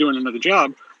busy doing another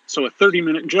job. So a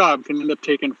 30-minute job can end up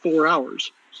taking 4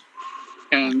 hours.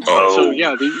 And so,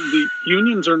 yeah, the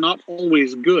unions are not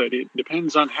always good. It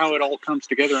depends on how it all comes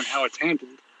together and how it's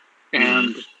handled.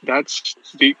 And that's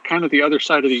the kind of the other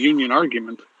side of the union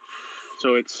argument.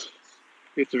 So it's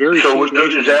very. So is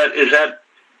that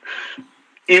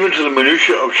even to the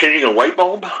minutia of changing a light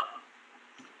bulb?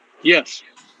 Yes.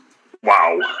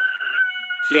 Wow.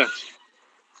 Yes.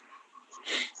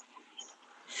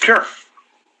 Sure.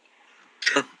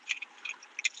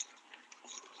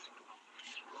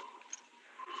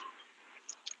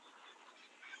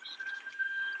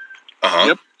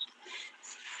 Yep.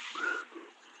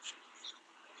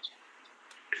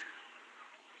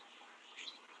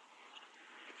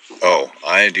 Oh,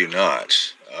 I do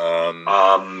not.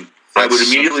 I would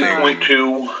immediately point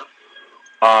to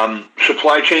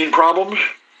supply chain problems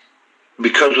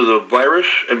because of the virus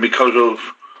and because of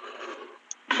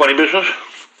funny business.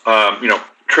 You know,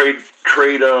 trade.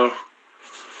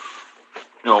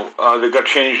 That got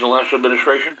changed in the last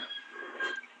administration.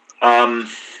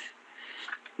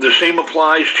 The same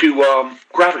applies to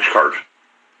graphics cards.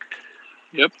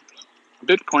 Yep.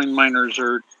 Bitcoin miners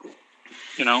are,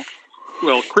 you know,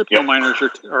 well, crypto miners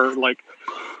are like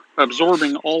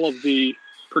absorbing all of the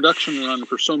production run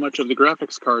for so much of the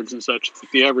graphics cards and such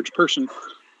that the average person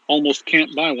almost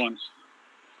can't buy one.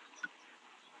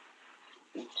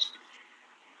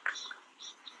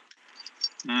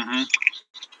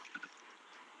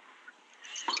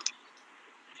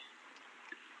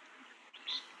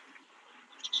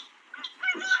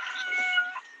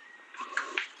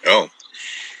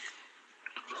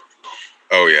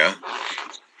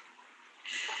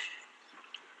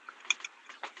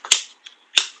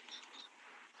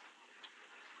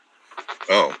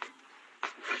 Oh.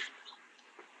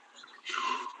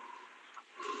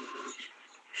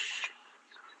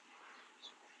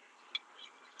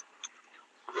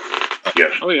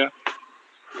 Yes. Oh yeah.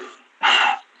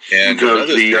 And Because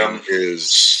another the, thing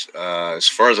is, as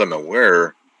far as I'm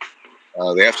aware,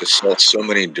 they have to sell so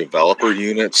many developer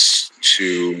units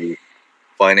to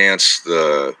finance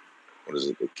the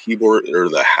keyboard or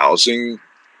the housing,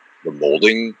 the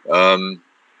molding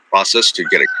process to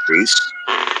get a case.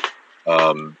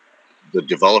 The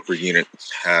developer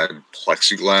units had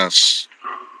plexiglass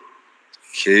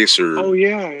case or Oh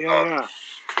yeah.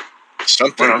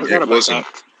 something. I forgot about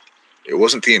that. It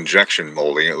wasn't the injection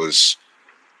molding. It was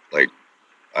like,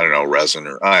 I don't know, resin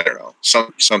or I don't know,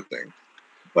 something.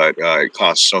 But it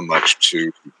cost so much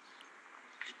to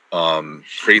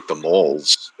create the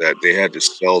molds that they had to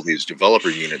sell these developer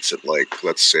units at, like,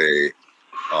 let's say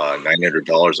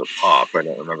 $900 a pop. I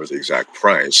don't remember the exact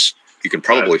price. You can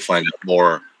probably find out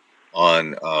more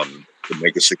on the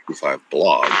Mega 65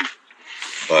 blog.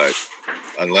 But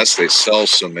unless they sell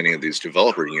so many of these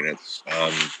developer units,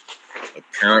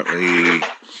 apparently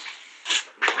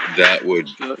that would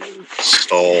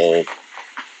stall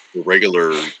the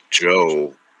regular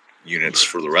Joe units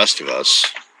for the rest of us.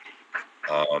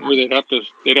 Or they'd have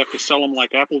to sell them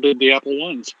like Apple did the Apple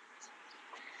ones.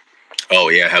 Oh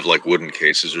yeah, have like wooden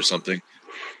cases or something.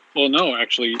 Well, no,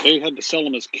 actually, they had to sell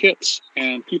them as kits,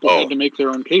 and people had to make their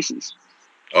own cases.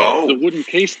 Oh, The wooden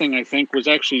case thing, I think, was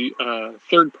actually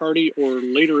third party or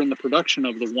later in the production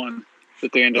of the one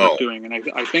that they ended up doing. And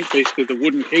I think basically the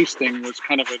wooden case thing was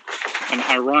kind of an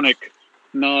ironic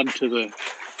nod to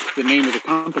the name of the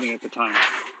company at the time.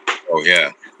 Oh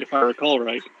yeah, if I recall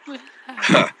right. They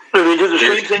did the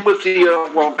same thing with the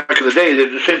back in the day. They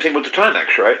did the same thing with the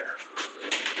Timex, right?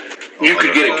 You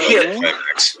could get a kit.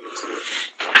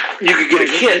 You could get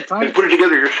a kit and put it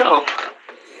together yourself.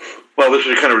 Well, this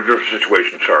is kind of a different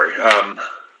situation. Sorry.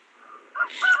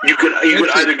 You could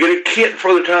either get a kit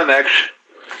for the Timex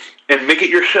and make it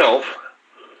yourself,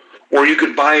 or you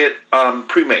could buy it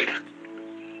pre-made.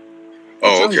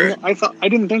 Oh, okay. I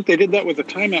didn't think they did that with the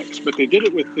Timex, but they did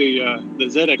it with the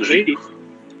ZX80.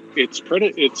 Its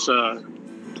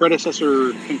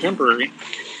predecessor contemporary.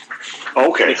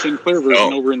 Okay. The Sinclair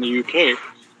version over in the UK.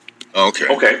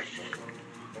 Okay.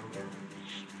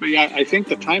 But yeah, I think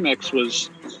the Timex was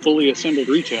fully assembled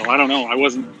retail. I don't know. I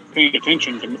wasn't paying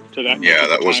attention to that. Yeah,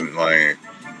 that wasn't my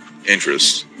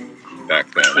interest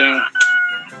back then. Yeah.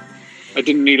 I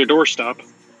didn't need a doorstop.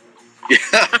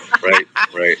 Yeah,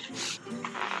 right.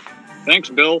 Thanks,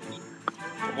 Bill.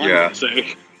 Yeah.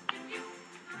 Say.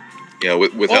 Yeah,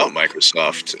 without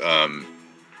Microsoft,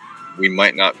 we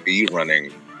might not be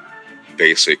running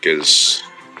BASIC as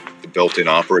the built-in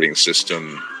operating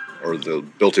system or the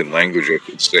built-in language, I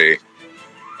could say,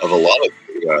 of a lot of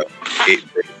the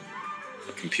 8-bit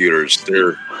computers.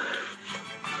 They're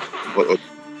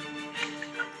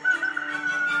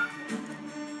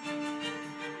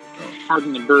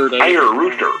Pardon the bird. I hear a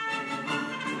rooster.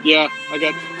 Yeah,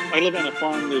 I live on a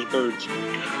farm. There's birds.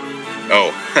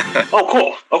 Oh. Oh,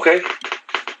 cool. Okay.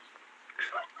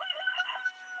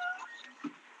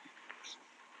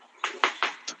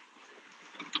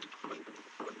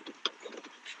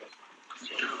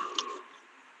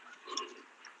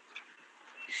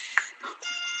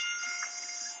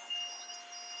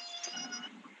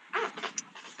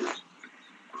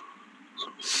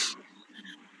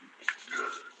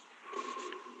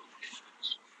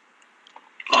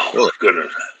 Oh,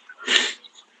 goodness.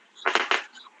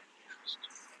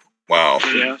 Wow.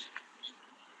 Yeah.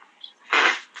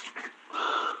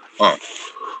 Huh.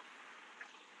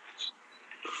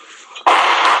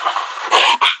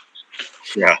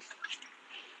 Yeah.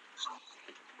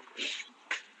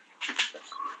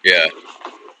 Yeah.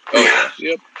 Oh yeah.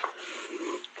 Yep.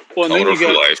 Well, and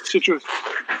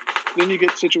then you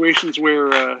get situations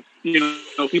where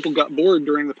people got bored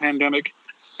during the pandemic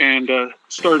and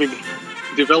started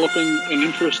developing an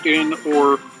interest in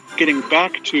or getting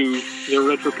back to their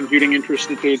retro computing interest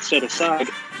that they had set aside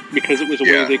because it was a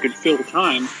way they could fill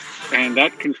time, and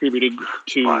that contributed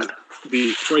to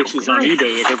the prices on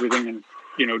eBay of everything and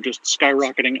just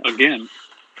skyrocketing again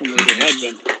from where they had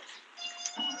been.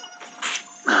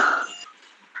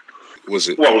 Was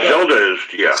it? Well, Zelda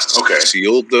is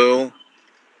sealed though,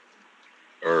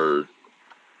 or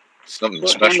something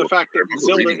special. And the fact that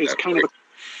Zelda is kind of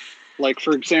like,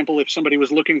 for example, if somebody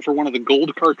was looking for one of the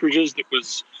gold cartridges that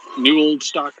was new old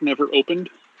stock, never opened,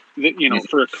 that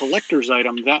for a collector's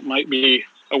item that might be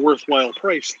a worthwhile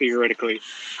price theoretically,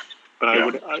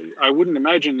 but I wouldn't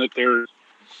imagine that they're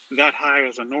that high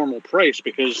as a normal price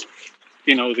because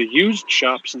the used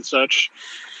shops and such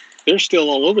they're still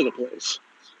all over the place.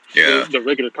 Yeah. The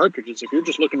regular cartridges. If you're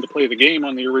just looking to play the game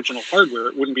on the original hardware,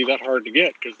 it wouldn't be that hard to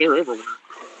get because they're everywhere.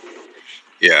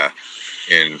 Yeah.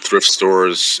 In thrift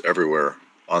stores everywhere.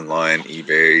 Online,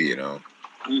 eBay, you know.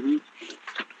 Mm-hmm.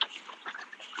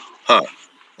 Huh.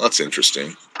 That's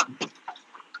interesting.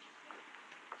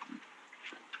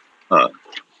 Huh.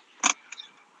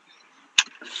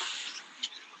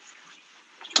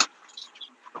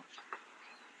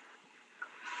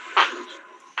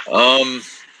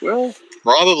 Well,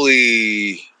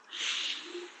 probably.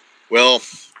 Well,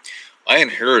 I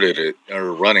inherited it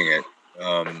or running it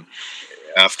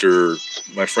after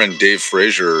my friend Dave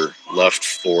Frazier left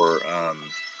for.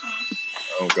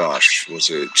 Oh gosh, was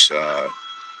it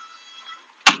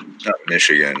not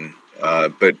Michigan?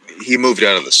 But he moved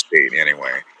out of the state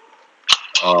anyway.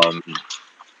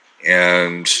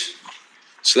 And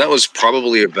so that was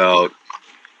probably about.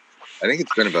 I think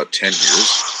it's been about 10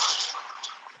 years.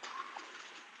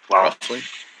 Wow. Roughly.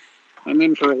 and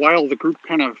then for a while the group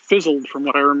kind of fizzled from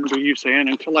what I remember you saying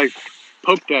until I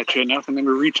poked at you enough, and then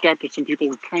we reached out to some people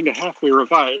who kind of halfway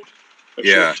revived a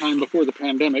short time before the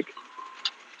pandemic.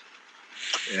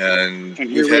 And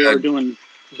here we are doing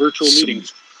virtual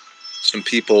meetings. Some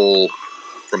people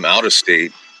from out of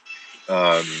state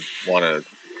want to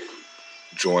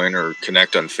join or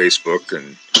connect on Facebook,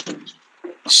 and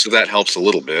so that helps a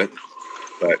little bit.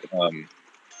 But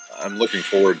I'm looking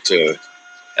forward to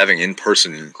having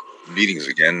in-person meetings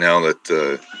again now that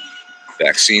the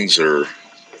vaccines are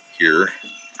here.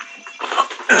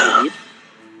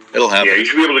 It'll happen. Yeah, you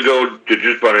should be able to go to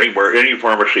just about anywhere, any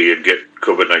pharmacy, and get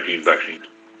COVID-19 vaccine.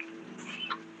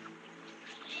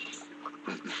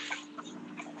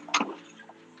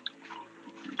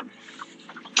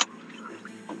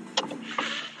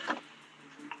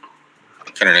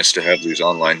 Kind of nice to have these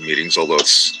online meetings, although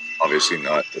it's obviously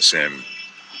not the same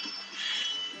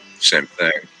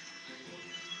thing.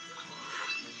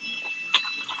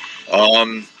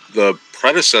 The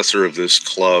predecessor of this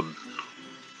club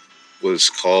was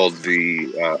called the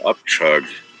UpChug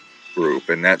group,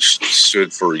 and that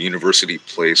stood for University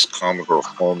Place Commodore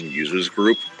Home Users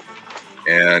Group.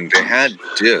 And they had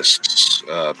discs,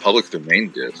 public domain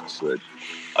discs that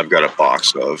I've got a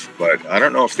box of, but I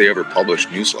don't know if they ever published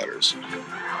newsletters.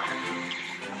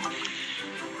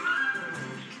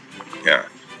 Yeah.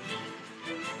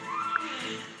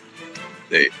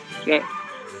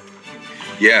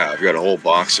 Yeah, I've got a whole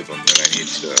box of them that I need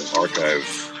to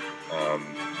archive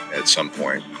at some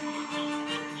point.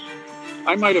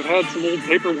 I might have had some old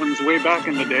paper ones way back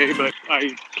in the day, but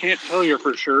I can't tell you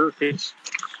for sure because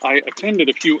I attended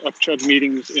a few UpChug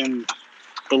meetings in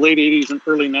the late 80s and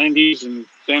early 90s, and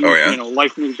then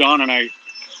life moved on, and I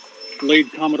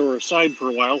laid Commodore aside for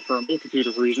a while for a multitude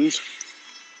of reasons.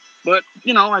 But,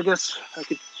 I guess I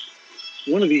could,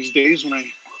 one of these days when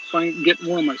I get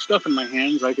more of my stuff in my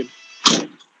hands, I could,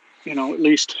 at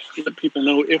least let people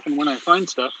know if and when I find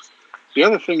stuff. The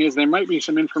other thing is there might be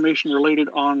some information related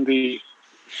on the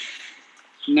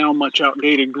now much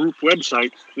outdated group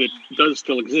website that does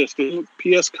still exist. Isn't it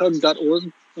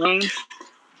PSCUG.org, Ryan?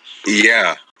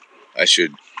 Yeah, I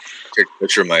should take a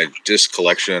picture of my disc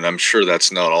collection. I'm sure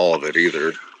that's not all of it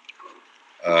either.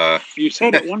 You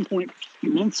said at one point a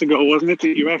few months ago, wasn't it,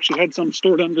 that you actually had some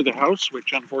stored under the house,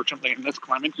 which unfortunately in this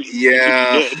climate means you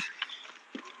did.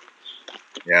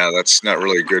 Yeah, that's not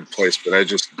really a good place, but I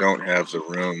just don't have the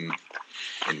room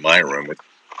in my room.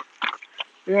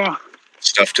 Yeah.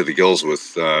 Stuffed to the gills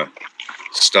with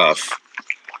stuff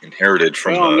inherited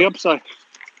from on the upside,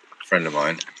 friend of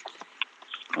mine.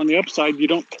 On the upside, you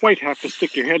don't quite have to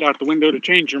stick your head out the window to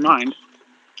change your mind.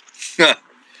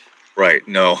 Right,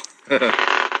 no.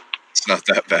 It's not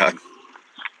that bad.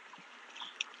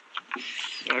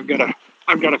 I've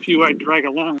got a few I'd drag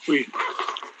along if we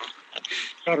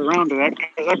got around to that,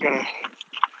 because I've got a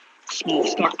small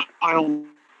stockpile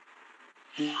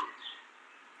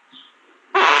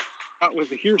out with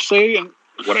the hearsay and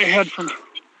what I had from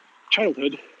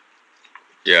childhood.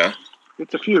 Yeah.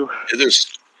 It's a few.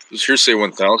 Those Hearsay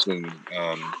 1000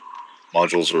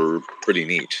 modules are pretty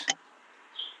neat.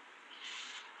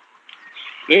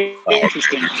 They're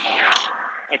interesting.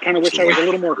 I kind of wish I was a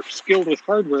little more skilled with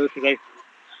hardware, because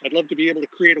I'd love to be able to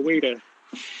create a way to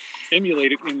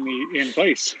emulate it in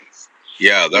Vice.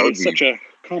 Yeah, that would be such a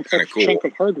complex chunk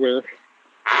of hardware.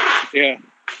 Yeah,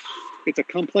 it's a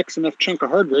complex enough chunk of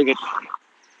hardware that,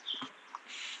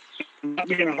 not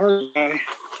being a hardware guy,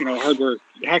 hardware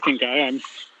hacking guy, I'm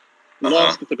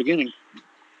lost at the beginning.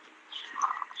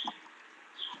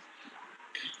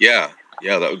 Yeah,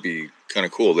 that would be kind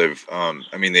of cool. They've,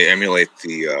 they emulate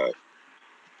the,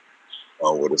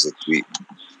 what is it?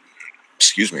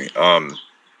 Excuse me.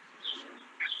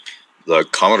 the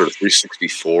Commodore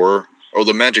 364 or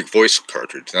the Magic Voice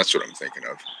cartridge. That's what I'm thinking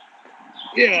of.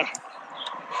 Yeah.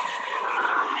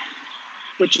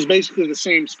 Which is basically the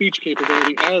same speech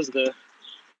capability as the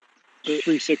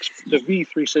V364, the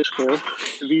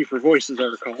V for voice, as I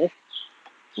recall.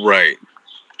 Right.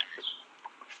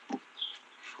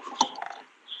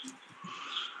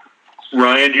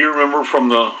 Ryan, do you remember from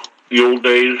the old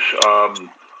days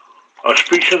a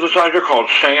speech synthesizer called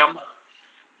Sam?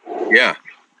 Yeah.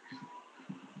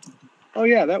 Oh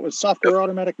yeah, that was software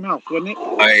automatic mouth, wasn't it?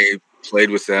 I played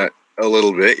with that a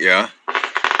little bit, yeah.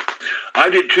 I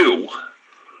did too.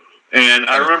 And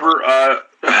I remember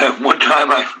one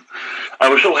time I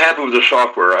was so happy with the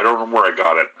software, I don't know where I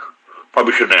got it.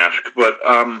 Probably shouldn't ask. But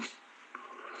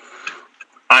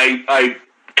I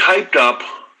typed up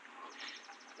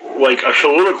like a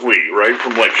soliloquy, right,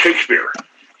 from like Shakespeare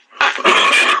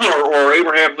or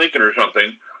Abraham Lincoln or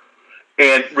something,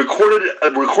 and recorded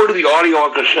the audio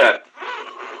on cassette,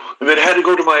 and then had to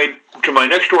go to my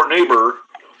next door neighbor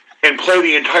and play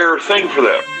the entire thing for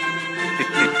them.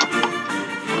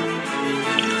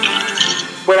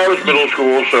 But I was middle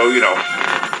school, so you know.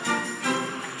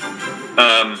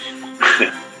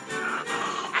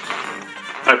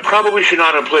 I probably should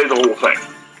not have played the whole thing.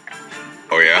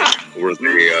 Oh yeah, were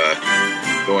they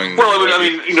going? Well, I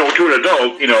mean, you know, to an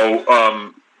adult,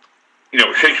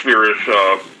 Shakespeare is,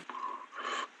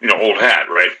 old hat,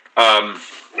 right?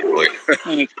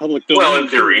 And it's public domain. Well, in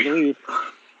theory. I believe.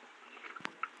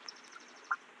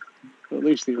 At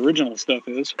least the original stuff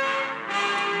is.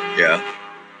 Yeah.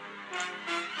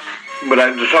 But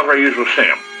the software I used was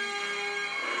Sam.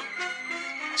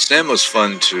 Sam was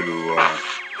fun to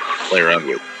play around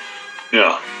with.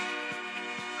 Yeah.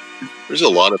 There's a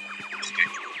lot of.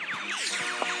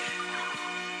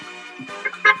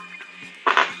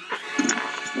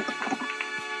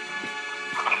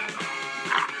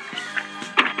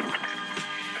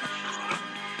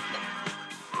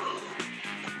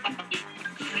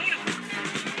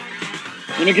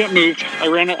 When it got moved, I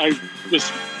was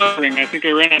stuttering. I think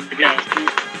I ran out of gas.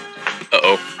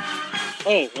 Uh-oh.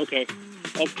 Oh, okay.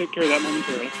 I'll take care of that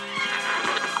momentarily.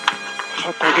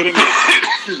 I'll get it.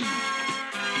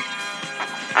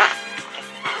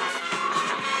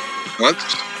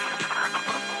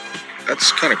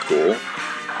 That's kind of cool.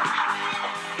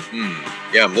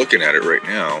 Yeah, I'm looking at it right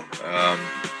now.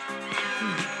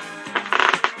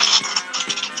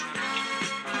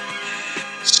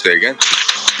 Say again?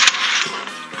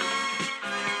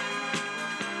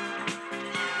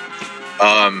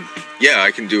 Yeah,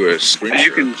 I can do a screen share.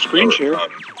 You can screen share.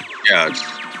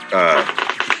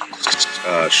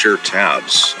 Share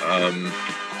tabs.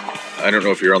 I don't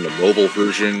know if you're on the mobile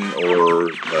version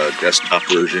or the desktop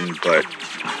version, but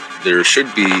there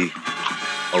should be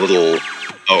a little.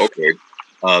 Oh, okay.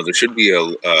 There should be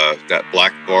that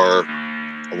black bar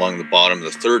along the bottom.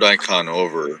 The third icon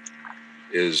over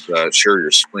is share your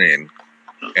screen,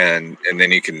 and then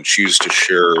you can choose to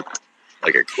share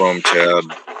like a Chrome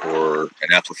tab or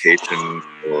an application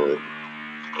or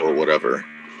whatever.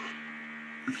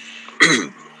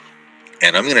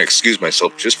 And I'm going to excuse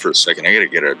myself just for a second. I got to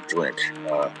get a drink.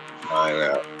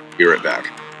 I'll be right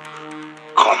back.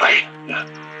 Coffee.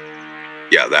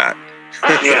 Yeah, that.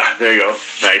 Yeah, there you go.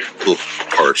 Nice. A little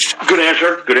parched. Good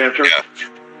answer. Good answer. Yeah.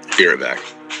 Be right back.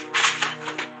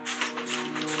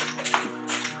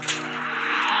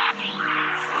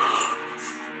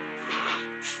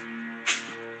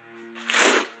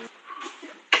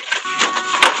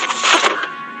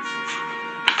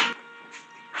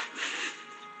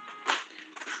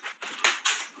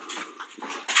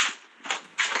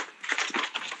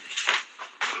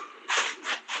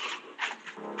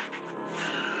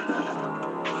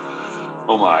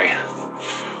 Oh my.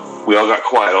 We all got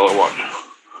quiet all at once.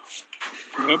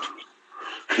 Yep.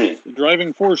 The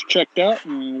driving force checked out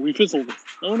and we fizzled.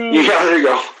 Oh no. Yeah, there you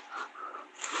go.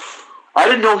 I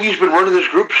didn't know he's been running this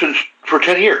group for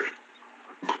 10 years.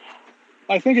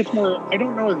 I think it's more, I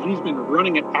don't know if he's been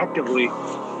running it actively.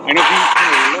 I know he's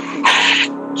kind of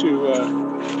reluctant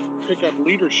to pick up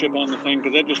leadership on the thing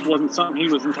because that just wasn't something he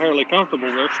was entirely comfortable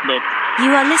with, but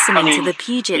You are listening to the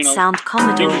Puget Sound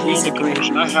Commodore User Group.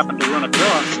 I happened to run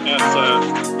across at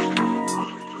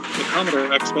the Commodore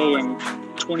Expo in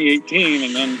 2018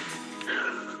 and then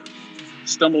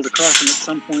stumbled across him at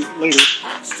some point later.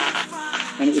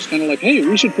 And it was kind of like, hey,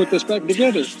 we should put this back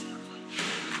together.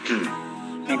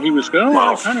 And he was going,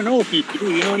 I kind of know a few people.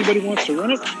 You know anybody who wants to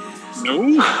run it? No.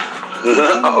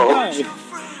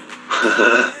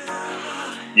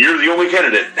 You're the only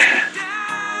candidate.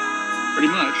 Pretty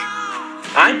much.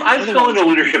 I'm still into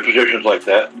leadership positions like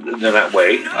that, in that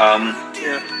way.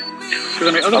 Yeah. Because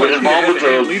I mean, otherwise he had to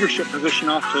hand leadership position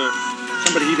off to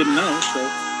somebody he didn't know. So.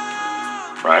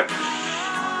 Right.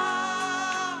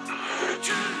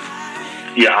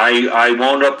 Yeah, I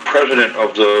wound up president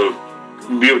of the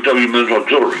VFW Men's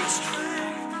Auxiliary.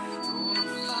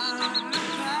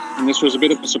 And this was a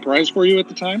bit of a surprise for you at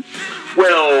the time?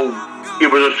 Well,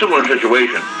 it was a similar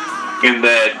situation in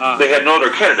that they had no other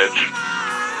candidates.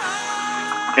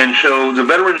 And so the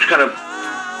veterans kind of,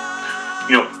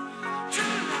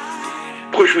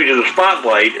 pushed me to the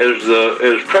spotlight as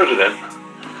president,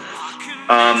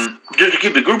 just to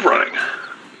keep the group running.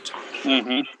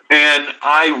 Mm-hmm. And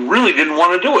I really didn't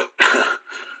want to do it.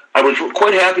 I was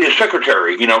quite happy as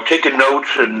secretary, taking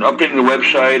notes and updating the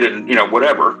website and,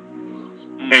 whatever.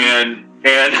 Mm-hmm.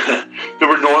 And there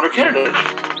were no other candidates.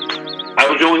 I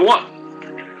was the only one.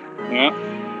 Yeah.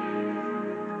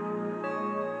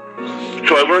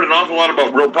 So I learned an awful lot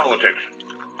about real politics.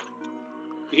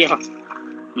 Yeah. Because,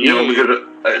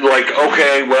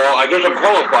 okay, well, I guess I'm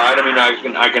qualified. I mean,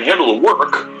 I can handle the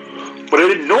work, but I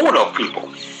didn't know enough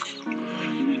people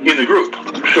in the group.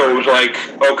 So it was like,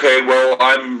 okay, well,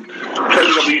 I'm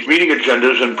setting up these meeting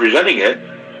agendas and presenting it,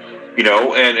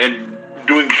 and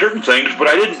doing certain things, but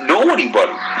I didn't know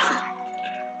anybody.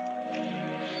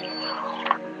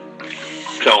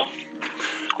 So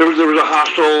there was a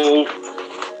hostile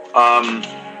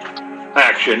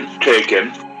action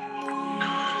taken,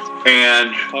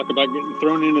 and talk about getting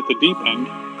thrown in at the deep end.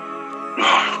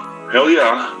 Hell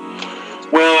yeah.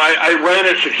 Well, I ran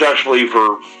it successfully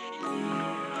for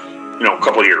a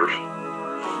couple of years.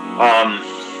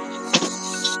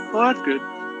 Well, that's good.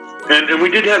 And we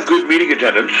did have good meeting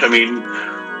attendance. I mean,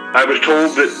 I was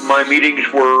told that my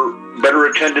meetings were better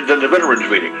attended than the veterans'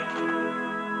 meetings,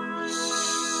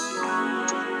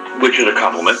 which is a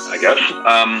compliment, I guess.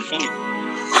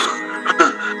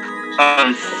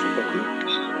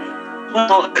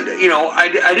 Well,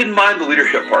 I didn't mind the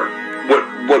leadership part.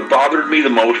 What bothered me the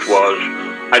most was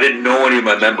I didn't know any of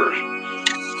my members.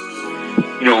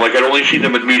 I'd only seen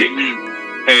them at meetings.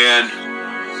 And,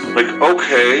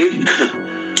 okay,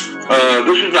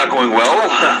 this is not going well.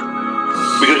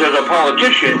 Because as a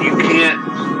politician,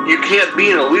 you can't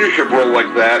be in a leadership role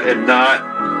like that and not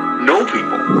know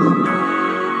people.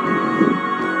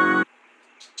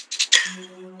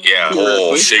 Yeah,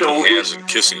 shaking hands and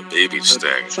kissing babies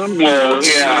thing. Well,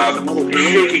 yeah,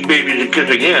 shaking babies and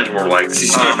kissing hands more like.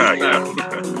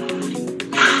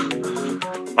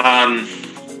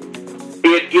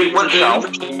 It went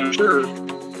south. Sure.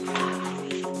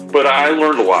 But I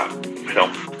learned a lot,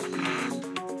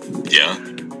 Yeah.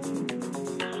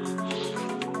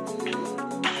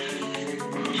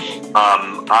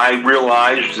 I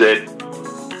realized that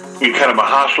in kind of a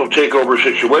hostile takeover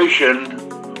situation,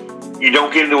 you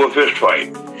don't get into a fist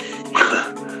fight.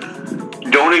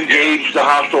 Don't engage the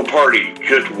hostile party.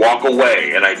 Just walk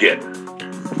away, and I did.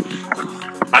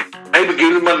 I even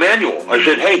gave them my manual. I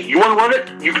said, hey, you want to run it?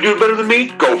 You can do it better than me?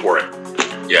 Go for it.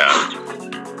 Yeah.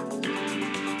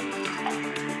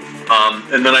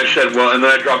 And then I said, and then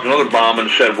I dropped another bomb and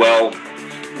said, well,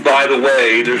 by the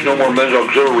way, there's no more men's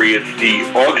auxiliary. It's the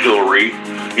auxiliary,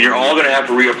 and you're all going to have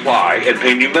to reapply and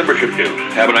pay new membership dues.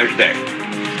 Have a nice day.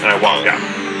 And I walked out.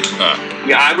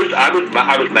 Yeah, I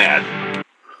was mad.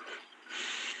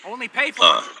 Only pay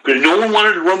for because no one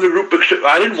wanted to run the group. Except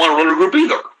I didn't want to run the group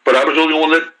either. But I was the only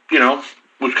one that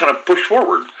was kind of pushed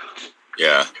forward.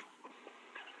 Yeah.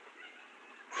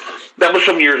 That was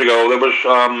some years ago. That was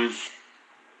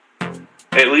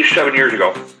at least 7 years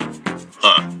ago.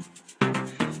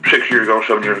 6 years ago,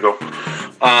 7 years ago.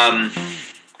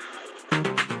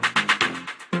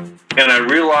 And I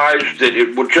realized that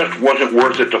it just wasn't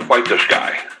worth it to fight this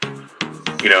guy.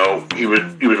 He was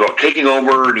taking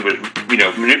over, and he was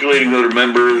manipulating other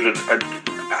members, and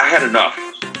I had enough.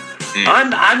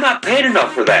 I'm not paid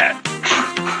enough for that.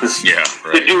 Yeah,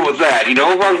 right. To deal with that. If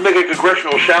I was making a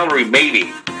congressional salary,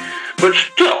 maybe, but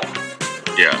still.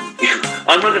 Yeah.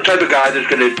 I'm not the type of guy that's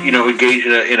going to engage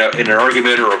in an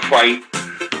argument or a fight.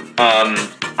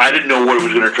 I didn't know what it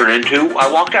was going to turn into. I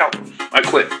walked out. I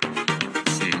quit.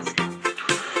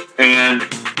 And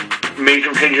made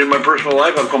some changes in my personal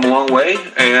life. I've come a long way,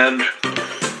 and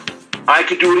I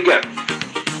could do it again.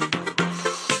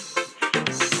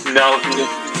 Now,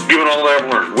 given all that I've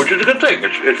learned, which is a good thing,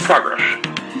 it's progress.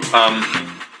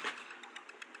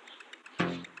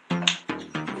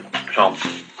 So,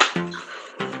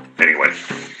 anyway.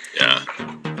 Yeah.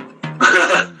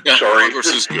 Sorry, progress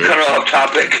is good. Kind of off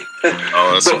topic.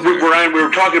 Oh, that's but Ryan, we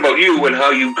were talking about you and how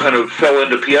you kind of fell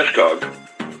into PSCUG.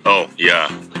 Oh, yeah.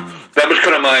 That was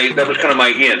kind of my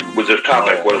in with this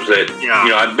topic. Was that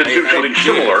I've been through something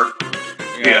similar.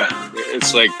 Yeah.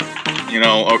 it's like,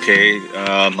 okay,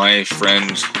 my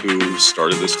friend who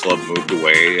started this club moved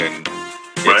away, and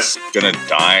it's gonna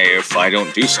die if I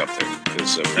don't do something,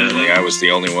 because apparently I was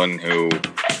the only one who,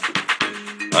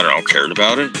 I don't know, cared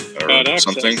about it or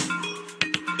something.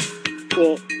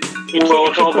 Well,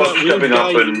 it's all about stepping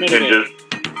up and just...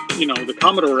 the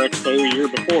Commodore Expo a year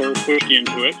before pushed you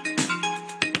into it.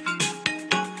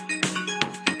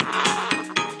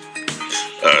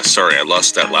 Sorry, I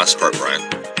lost that last part, Brian.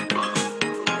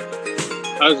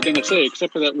 I was going to say,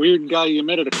 except for that weird guy you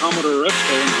met at a Commodore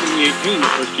Expo in 2018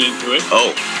 that pushed you into it.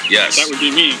 Oh, yes. That would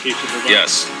be me, in case you forgot.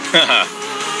 Yes.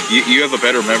 you have a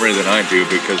better memory than I do,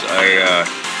 because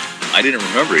I didn't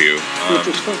remember you. Which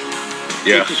is funny.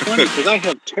 Yeah. Which is funny, because I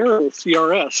have terrible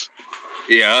CRS.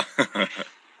 Yeah.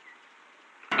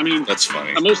 I mean, that's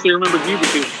funny. I mostly remembered you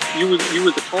because you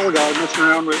were the tall guy messing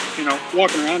around with,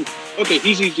 walking around. Okay,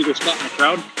 he's easy to spot in the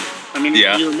crowd. I mean,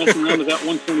 you were messing around with that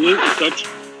 128 and such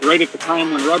right at the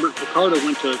time when Robert Picardo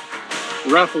went to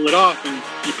raffle it off, and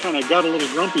you kind of got a little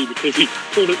grumpy because he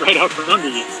pulled it right out from under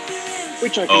you,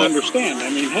 which I can understand. I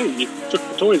mean, hey, you took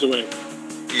the toys away.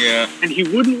 Yeah. And he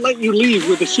wouldn't let you leave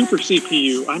with a super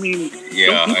CPU. I mean,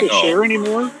 don't people share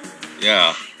anymore?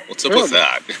 Yeah. What's up with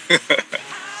that?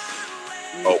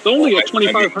 It's only a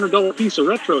 $2,500 piece of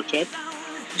retro tech.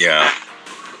 Yeah.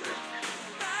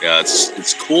 Yeah,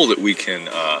 it's cool that we can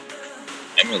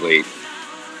emulate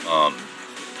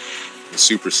the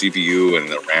Super CPU and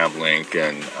the RAM Link,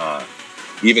 and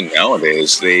even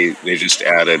nowadays they just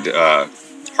added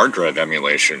hard drive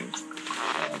emulation.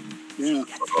 Yeah.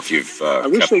 I don't know if you've kept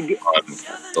on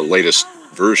the latest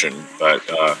version, but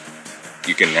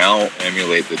you can now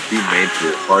emulate the two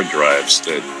major hard drives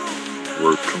that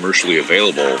were commercially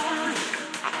available.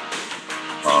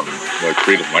 The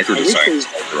Creative Microdesign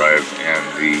hard drive and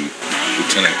the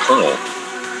Lieutenant Colonel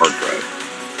hard drive.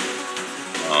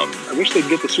 I wish they'd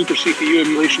get the Super CPU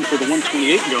emulation for the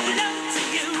 128 going.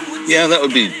 Yeah, that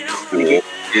would be cool.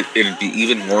 It'd be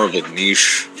even more of a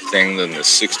niche thing than the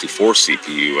 64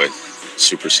 CPU,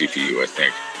 Super CPU, I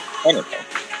think. I don't know.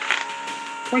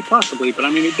 Quite possibly, but I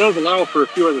mean, it does allow for a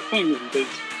few other things. Because,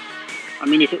 I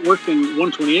mean, if it worked in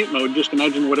 128 mode, just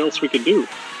imagine what else we could do.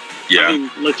 Yeah. I mean,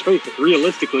 let's face it,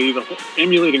 realistically, the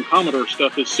emulating Commodore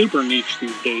stuff is super niche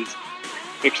these days.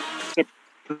 Except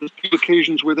for the few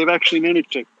occasions where they've actually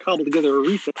managed to cobble together a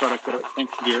reset product that I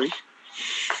think, Gary.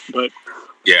 But,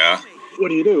 yeah. What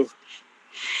do you do?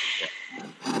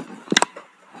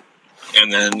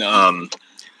 And then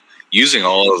using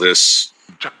all of this,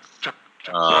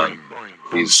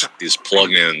 these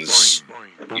plugins,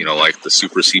 like the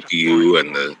Super CPU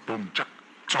and the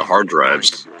hard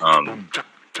drives,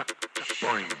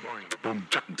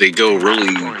 they go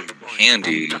really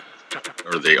handy,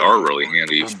 or they are really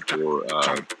handy for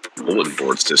bulletin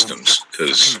board systems,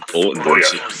 because bulletin board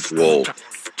systems will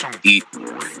eat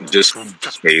disk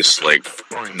space like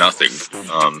nothing.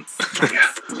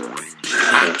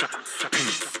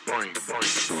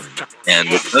 And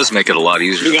it does make it a lot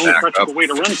easier to back up. The only practical way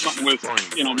to run something with,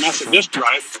 massive disk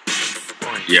drive.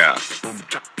 Yeah.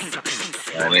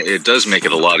 And it does make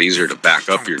it a lot easier to back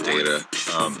up your data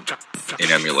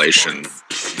in emulation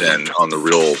than on the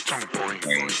real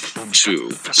thing,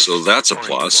 too. So that's a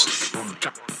plus.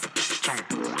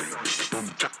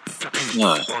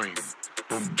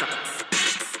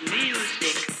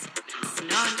 Music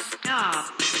non-stop.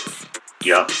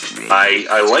 Yeah,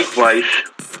 I like Vice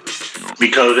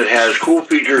because it has cool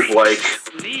features like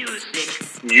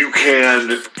you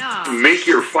can make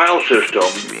your file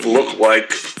system look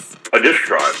like a disk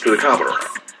drive to the Commodore.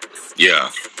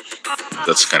 Yeah,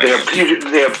 that's kind of.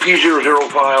 They have P00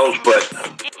 files,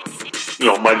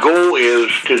 but my goal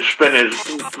is to spend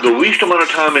the least amount of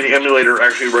time in the emulator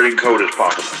actually writing code as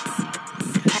possible.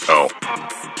 Oh,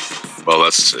 well,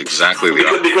 that's exactly the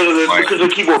because of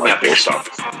the keyboard mapping stuff.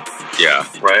 Yeah.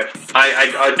 Right?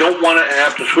 I don't want to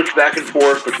have to switch back and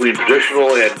forth between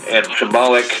positional and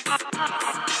symbolic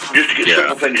just to get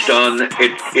simple things done.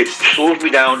 It slows me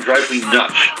down, drives me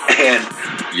nuts. And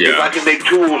if I can make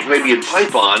tools maybe in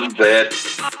Python that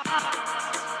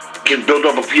can build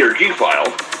up a PRG file,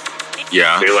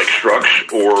 say like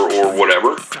structs or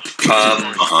whatever,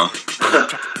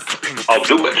 I'll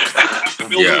do it.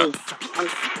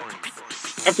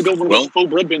 I have to build one of those faux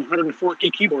Breadbin 104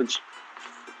 key keyboards.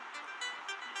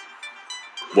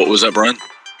 What was that, Brian?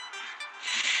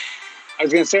 I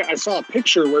was going to say, I saw a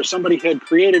picture where somebody had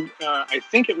created, I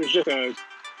think it was just a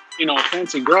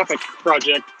fancy graphic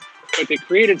project, but they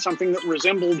created something that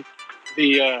resembled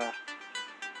the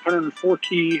 104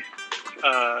 key,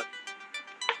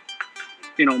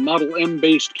 Model M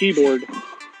based keyboard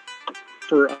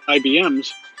for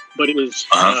IBM's, but it was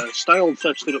styled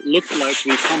such that it looked like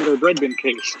the Commodore bread bin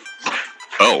case.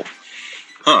 Oh.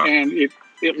 Huh. And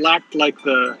it lacked like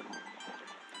the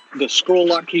scroll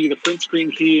lock key, the print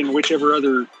screen key, and whichever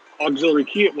other auxiliary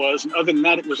key it was. And other than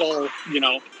that, it was all,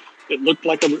 it looked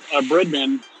like a bread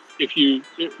bin.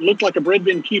 It looked like a bread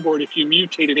bin keyboard if you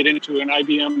mutated it into an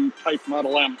IBM type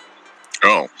Model M.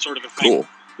 Oh, sort of a thing. Cool.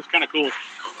 It's kind of cool.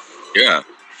 Yeah.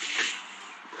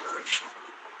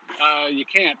 You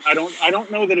can't. I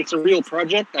don't know that it's a real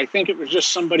project. I think it was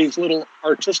just somebody's little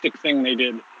artistic thing they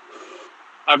did.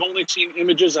 I've only seen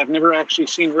images. I've never actually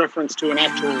seen reference to an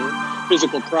actual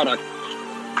physical product.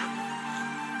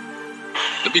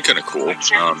 That'd be kind of cool.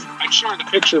 I'd share the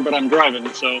picture, but I'm driving,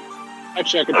 so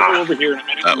actually I could pull over here in a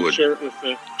minute and share it with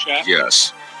the chat.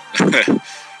 Yes.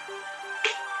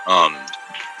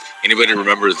 Anybody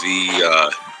remember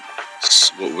the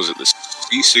what was it? The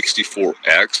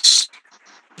C64X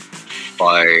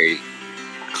by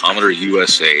Commodore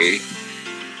USA?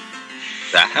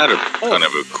 That had a kind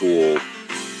of a cool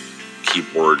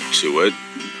keyboard to it.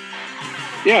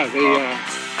 Yeah,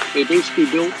 they basically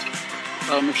built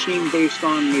a machine based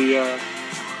on the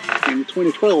in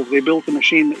 2012 they built a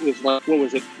machine that was like, what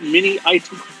was it, mini IT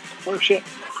or shit?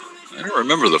 I don't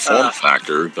remember the form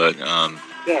factor, but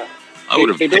yeah, I would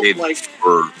have paid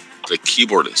for the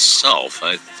keyboard itself.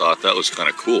 I thought that was kind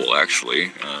of cool,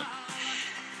 actually.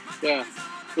 Yeah,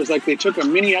 it was like they took a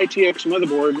mini ITX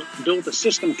motherboard, built a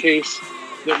system case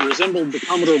that resembled the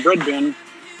Commodore bread bin,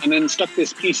 and then stuck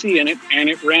this PC in it, and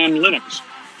it ran Linux.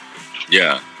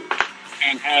 Yeah.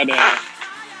 And had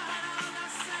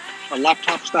a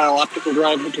laptop-style optical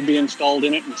drive that could be installed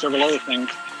in it, and several other things.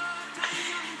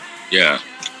 Yeah.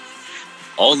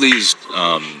 All these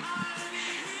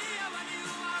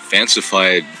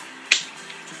fancified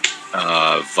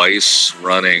Vice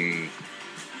running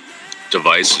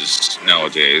devices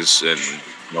nowadays, and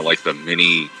like the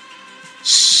mini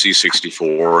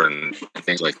C64 and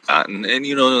things like that, and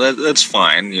that's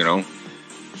fine.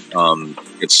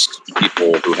 It's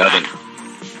people who haven't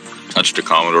touched a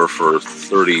Commodore for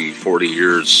 30, 40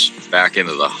 years back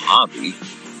into the hobby,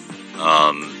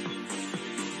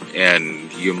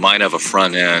 and you might have a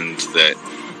front end that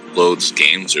loads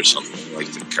games or something like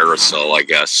the carousel, I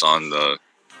guess, on the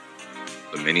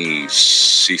mini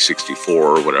C64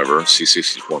 or whatever,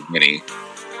 C64 mini.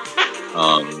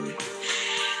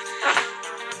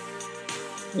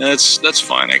 That's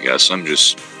fine, I guess. I'm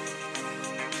just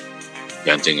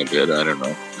venting a bit. I don't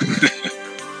know.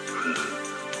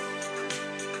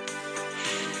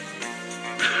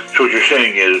 So what you're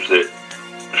saying is that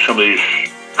some of these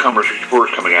Commodore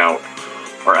 64s coming out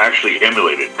are actually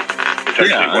emulated.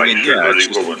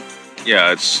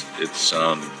 It's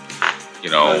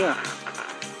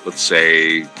let's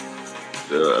say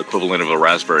the equivalent of a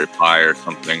Raspberry Pi or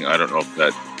something. I don't know if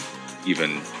that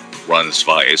even runs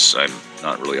Vice. I'm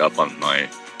not really up on my...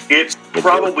 It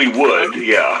probably would,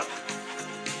 yeah.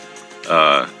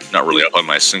 Not really up on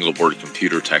my single board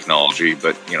computer technology,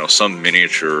 but, some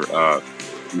miniature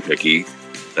doohickey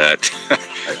that...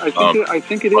 I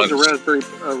think it is a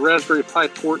Raspberry Pi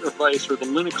port device, or the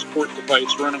Linux port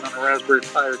device running on a Raspberry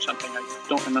Pi or something. I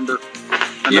don't remember.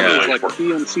 I know it was like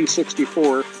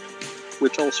PMC64,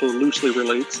 which also loosely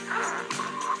relates.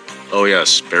 Oh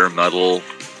yes, bare metal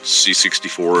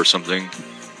C64 or something,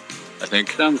 I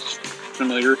think. Sounds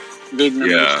familiar. Vague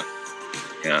memories.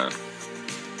 Yeah.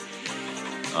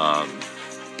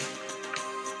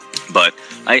 But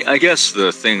I guess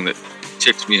the thing that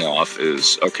ticks me off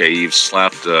is, okay, you've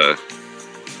slapped an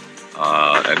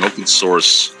open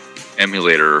source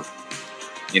emulator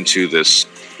into this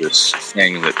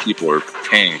thing that people are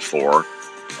paying for.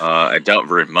 I doubt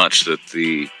very much that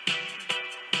the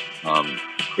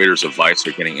creators of Vice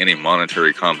are getting any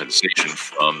monetary compensation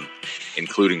from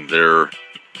including their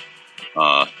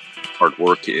hard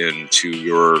work into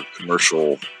your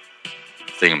commercial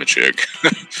thingamajig.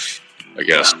 I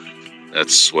guess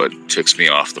that's what ticks me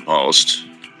off the most.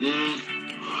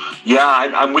 Yeah,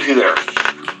 I'm with you there.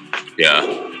 Yeah.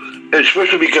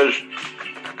 Especially because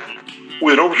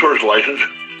with an open source license,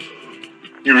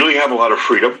 you really have a lot of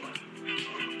freedom.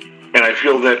 And I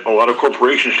feel that a lot of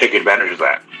corporations take advantage of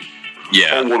that.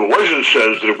 Yeah. And when a license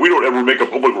says that if we don't ever make a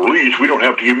public release, we don't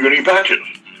have to give you any patches.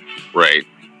 Right.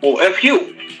 Well, F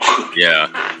you. Yeah.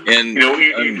 And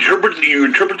you interpret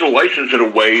the license in a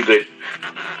way that,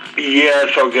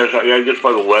 yes, I guess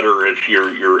by the letter it's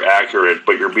you're accurate,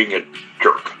 but you're being a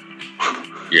jerk.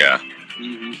 Yeah.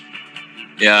 Mm-hmm.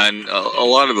 Yeah, and a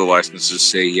lot of the licenses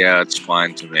say, yeah, it's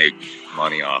fine to make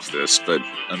money off this, but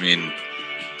I mean,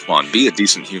 come on, be a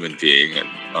decent human being.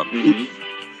 And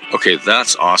okay,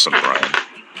 that's awesome, Brian.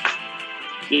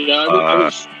 Yeah,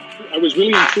 I was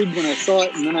really intrigued when I saw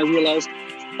it, and then I realized,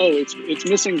 oh, it's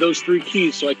missing those 3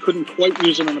 keys, so I couldn't quite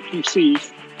use it on a PC.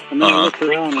 And then I looked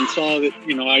around and saw that,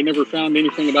 I never found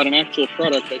anything about an actual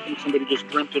product. I think somebody just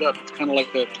dreamt it up. It's kind of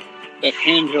like that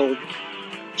handheld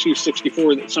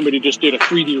 264 that somebody just did a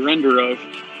 3D render of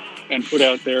and put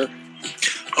out there.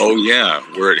 Oh yeah,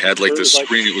 where it had like the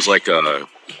screen. It was like a.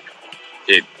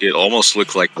 It almost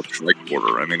looked like a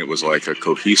tricorder. I mean, it was like a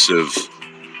cohesive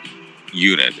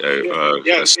unit,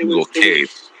 a single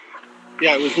case.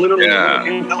 Yeah, it was literally a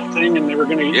handheld thing, and they were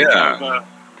going to have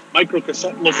micro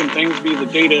cassette looking things be the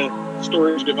data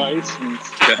storage device. And,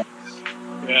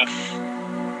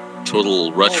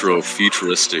 total retro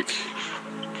futuristic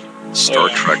Star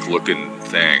Trek looking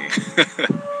thing.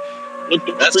 Looked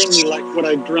extremely like what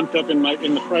I dreamt up in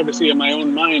the privacy of my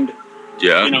own mind.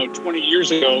 Yeah. 20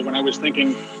 years ago when I was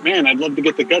thinking, man, I'd love to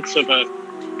get the guts of a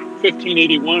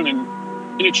 1581 and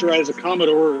miniaturize a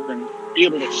Commodore and be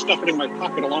able to stuff it in my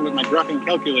pocket along with my graphing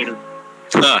calculator.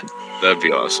 That'd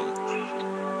be awesome.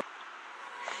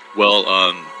 Well,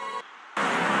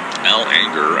 Al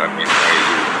Anger, I'm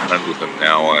friends with him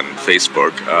now on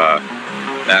Facebook.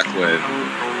 Back when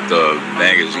the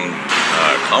magazine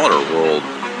Commodore World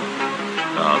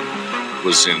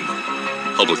was in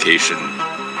publication,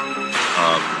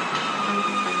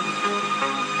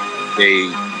 they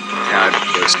had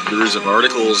a series of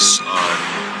articles on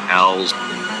Al's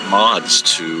mods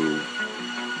to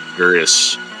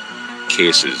various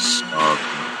cases,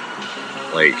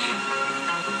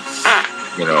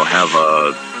 have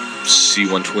a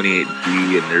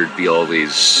C128B, and there'd be all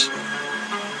these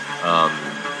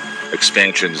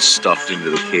expansions stuffed into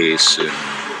the case, and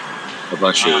a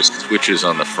bunch of switches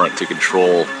on the front to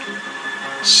control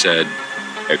said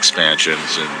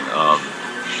expansions, and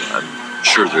I'm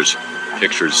sure there's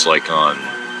pictures like on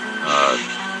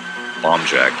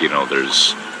Bombjack.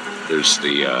 There's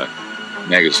the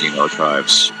magazine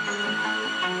archives,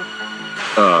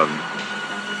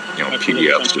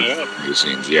 PDFs of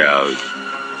magazines. Yeah,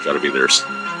 got to be there. Saw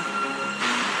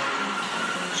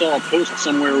a post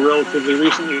somewhere relatively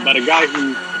recently about a guy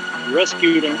who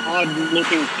rescued an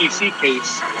odd-looking PC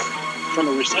case from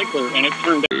a recycler, and it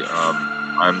turned out...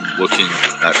 I'm looking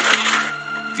at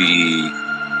the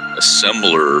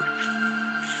assembler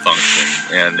function,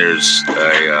 and there's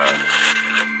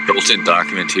a built-in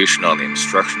documentation on the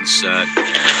instruction set.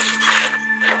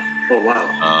 Oh,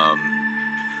 wow.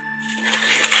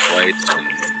 Lights and...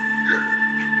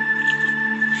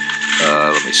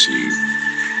 let me see.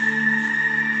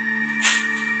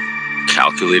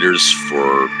 Calculators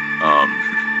for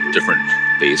different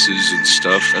bases and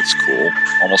stuff. That's cool.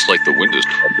 Almost like the Windows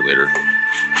calculator.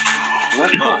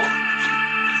 That's cool.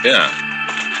 Yeah.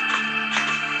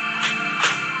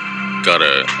 Got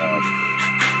a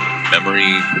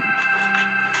memory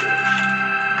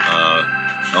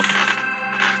number,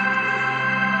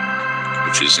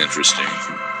 which is interesting.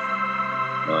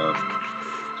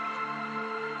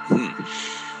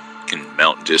 Can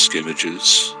mount disk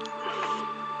images.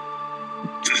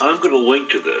 I'm going to link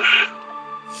to this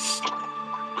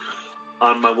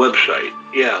on my website.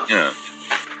 Yeah. Yeah.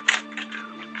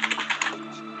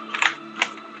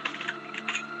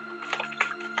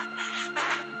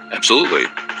 Absolutely.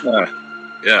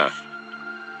 Yeah.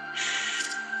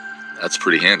 That's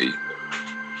pretty handy.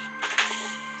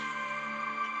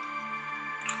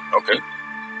 Okay.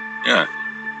 Yeah.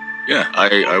 Yeah,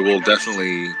 I will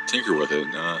definitely tinker with it.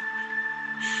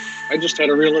 I just had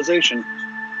a realization.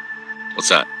 What's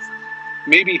that?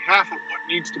 Maybe half of what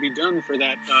needs to be done for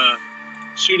that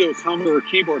pseudo Commodore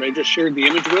keyboard I just shared the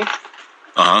image with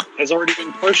has already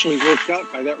been partially worked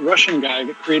out by that Russian guy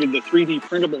that created the 3D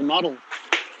printable model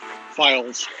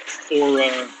files for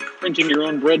printing your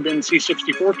own breadbin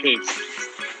C64 case.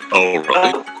 Oh,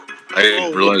 really? I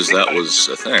didn't realize that was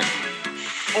a thing.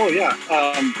 Oh, yeah.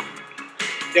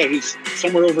 Yeah, he's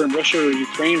somewhere over in Russia or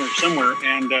Ukraine or somewhere,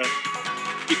 and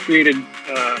he created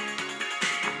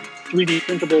 3D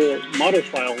printable model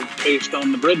files based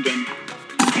on the breadbin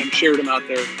and shared them out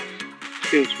there.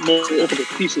 There's multiple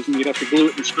pieces, and you'd have to glue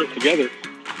it and screw it together.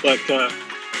 But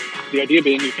the idea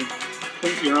being you can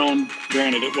print your own.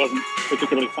 Granted, it wasn't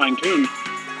particularly fine-tuned,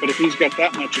 but if he's got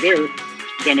that much there,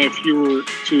 then if you were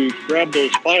to grab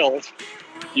those files,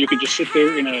 you could just sit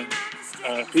there in a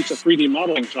piece of 3D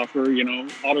modeling software,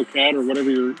 AutoCAD or whatever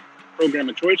your program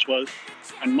of choice was,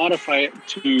 and modify it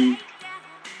to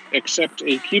accept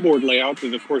a keyboard layout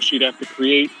that, of course, you'd have to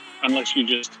create unless you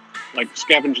just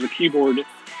scavenge the keyboard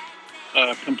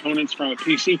components from a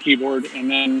PC keyboard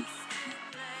and then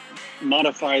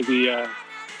modify the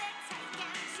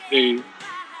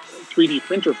 3D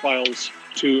printer files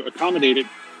to accommodate it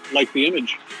like the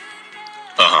image.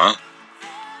 Uh-huh.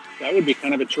 That would be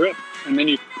kind of a trip. And then,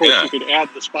 of course, you could add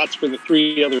the spots for the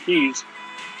 3 other keys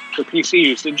for PC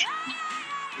usage.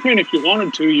 And if you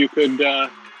wanted to, you could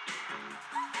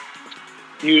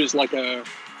use like an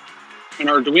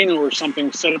Arduino or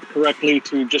something set up correctly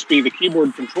to just be the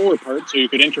keyboard controller part, so you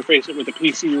could interface it with a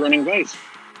PC running VICE.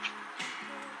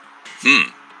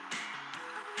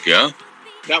 Yeah.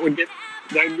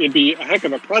 It'd be a heck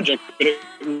of a project, but it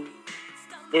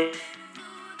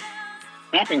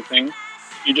mapping thing,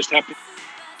 you just have to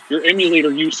your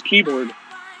emulator use keyboard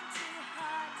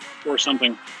or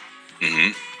something.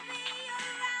 Mm-hmm.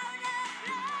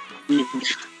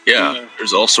 Yeah,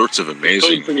 there's all sorts of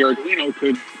amazing code for the Arduino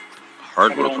could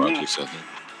hardware projects out there.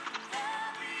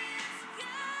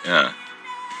 Yeah.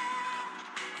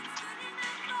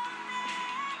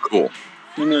 Cool.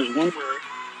 And there's one where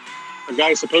a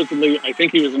guy supposedly, I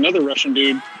think he was another Russian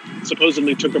dude,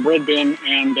 supposedly took a bread bin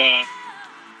and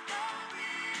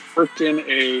built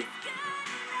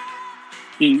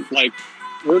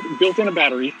in a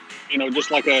battery,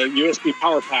 just like a USB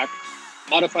power pack,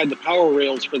 modified the power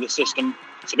rails for the system.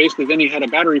 So basically then he had a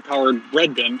battery-powered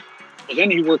bread bin. Well, then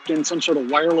he worked in some sort of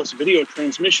wireless video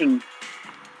transmission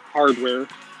hardware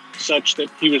such that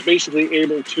he was basically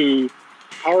able to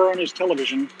power on his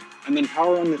television and then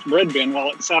power on this bread bin while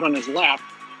it sat on his lap.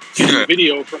 And the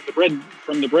video from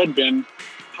the bread bin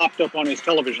popped up on his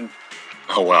television.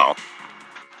 Oh, wow.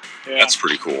 Yeah. That's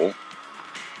pretty cool.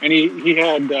 And he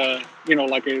had,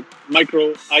 like a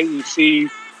micro IEC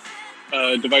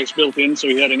device built in, so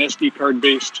he had an SD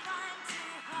card-based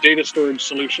data storage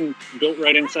solution built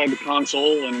right inside the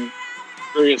console and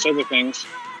various other things.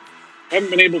 I haven't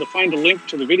been able to find a link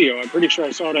to the video. I'm pretty sure I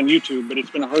saw it on YouTube, but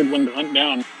it's been a hard one to hunt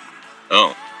down.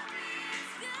 Oh.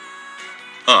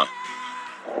 Huh.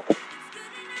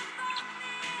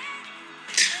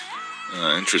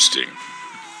 Interesting.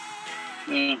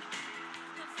 I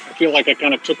feel like I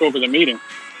kind of took over the meeting.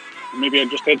 Maybe I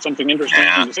just had something interesting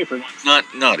to say for once.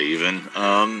 Not even.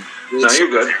 No, you're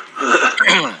good.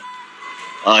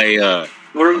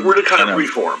 We're to kind of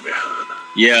reform.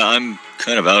 Yeah, I'm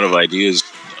kind of out of ideas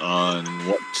on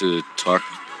what to talk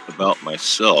about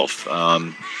myself.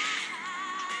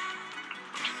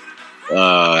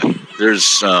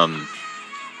 There's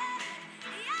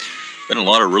been a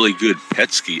lot of really good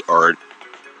Petsky art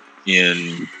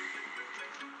in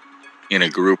a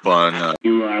group on...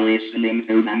 You are listening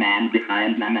to the Man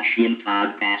Behind the Machine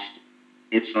podcast.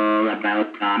 It's all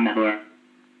about Commodore.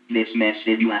 This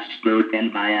message was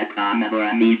spoken by a Commodore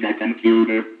Amiga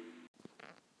computer.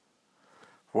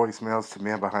 Voicemails to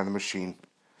Man Behind the Machine,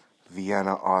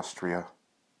 Vienna, Austria.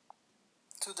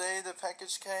 Today the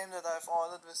package came that I've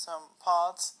ordered with some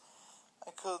parts.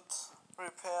 I could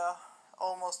repair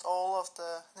almost all of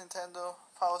the Nintendo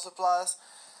power supplies.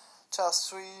 Just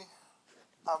 3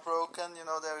 are broken,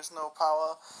 there is no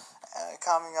power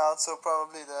coming out, so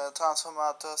probably the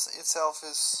transformer itself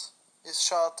is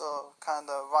short or kind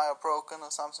of wire broken or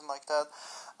something like that.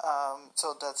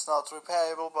 So that's not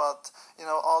repairable, but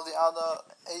all the other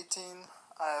 18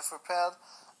 I have repaired,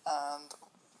 and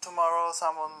tomorrow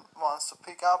someone wants to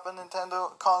pick up a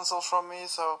Nintendo console from me,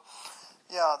 so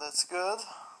yeah, that's good.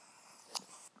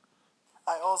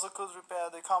 I also could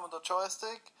repair the Commodore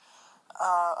joystick.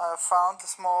 I found a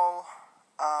small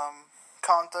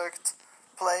contact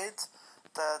plate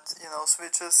that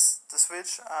switches the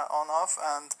switch on off,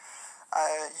 and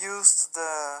I used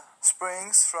the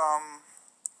springs from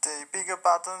the bigger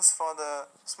buttons for the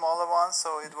smaller ones,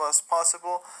 so it was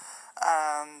possible.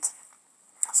 And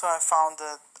so I found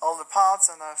all the parts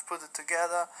and I've put it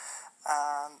together,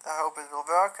 and I hope it will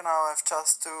work. Now I've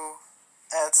just to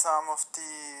add some of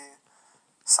the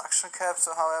suction caps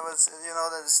or however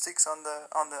that it sticks on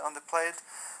the plate,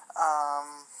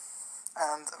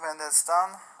 and when that's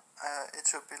done, it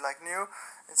should be like new.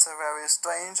 It's a very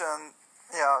strange and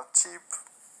cheap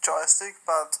joystick,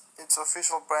 but it's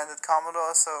official branded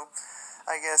Commodore, so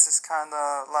I guess it's kind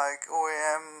of like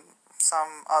OEM,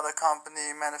 some other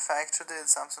company manufactured it,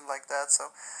 something like that.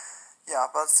 So yeah,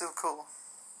 but still cool.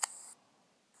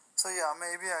 So yeah,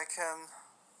 maybe I can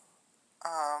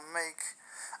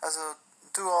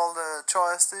do all the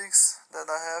joysticks that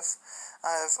I have.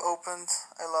 I have opened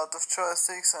a lot of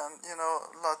joysticks, and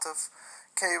a lot of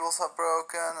cables are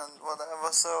broken and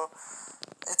whatever, so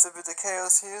it's a bit of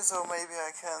chaos here. So maybe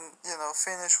I can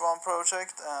finish one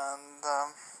project and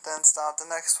then start the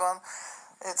next one.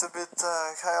 It's a bit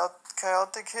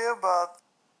chaotic here, but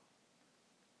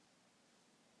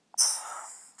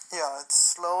yeah,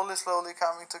 it's slowly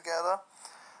coming together,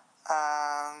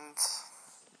 and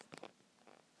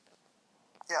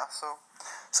yeah, so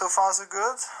far so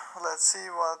good. Let's see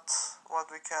what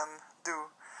we can do.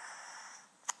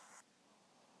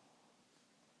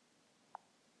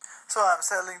 So I'm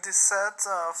selling this set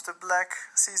of the black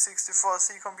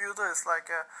C64C computer. It's like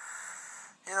a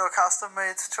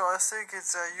custom-made joystick.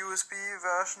 It's a USB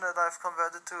version that I've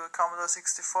converted to a Commodore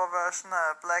 64 version,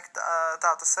 a black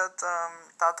dataset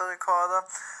data recorder.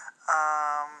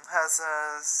 Has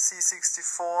a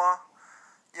C64,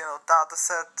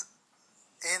 dataset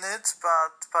in it,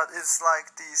 but it's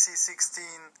like the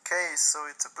C16 case, so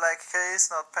it's a black case,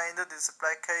 not painted, it's a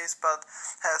black case, but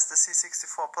has the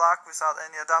C64 plug without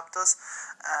any adapters,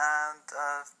 and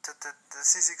the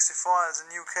C64 has a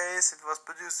new case. It was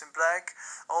produced in black,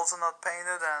 also not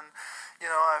painted, and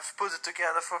I've put it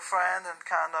together for a friend, and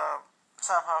kind of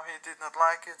somehow he did not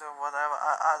like it or whatever,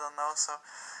 I don't know, so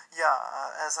yeah,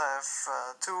 as I have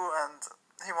two, and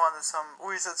he wanted some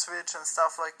wizard switch and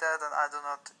stuff like that, and I do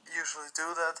not usually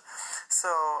do that, so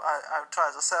I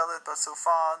tried to sell it, but so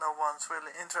far no one's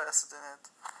really interested in it.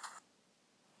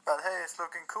 But hey, it's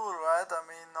looking cool, right? I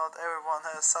mean, not everyone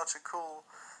has such a cool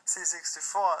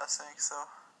C64, I think, so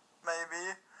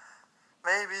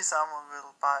maybe someone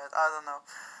will buy it, I don't know.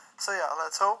 So yeah,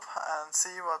 let's hope and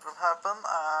see what will happen,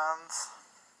 and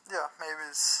yeah, maybe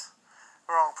it's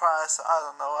wrong price, I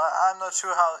don't know. I'm not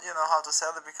sure how to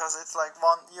sell it, because it's like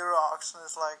 €1 auction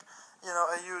is like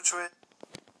a huge risk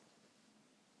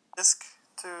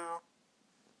to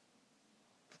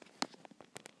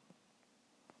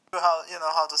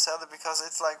how to sell it, because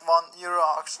it's like €1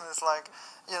 auction is like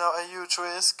a huge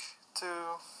risk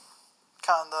to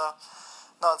kind of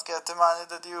not get the money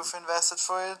that you've invested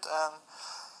for it, and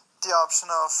the option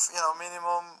of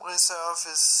minimum reserve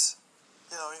is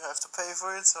you have to pay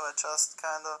for it, so I just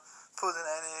kind of put in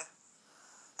any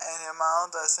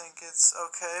amount. I think it's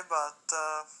okay, but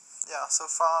yeah,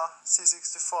 so far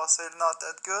C64 sale not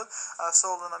that good. I've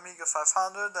sold an Amiga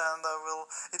 500, and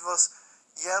it was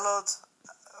yellowed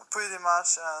pretty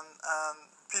much, and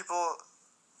people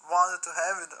wanted to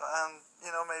have it, and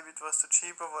maybe it was too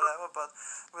cheap or whatever, but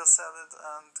we'll sell it,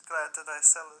 and glad that I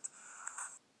sell it.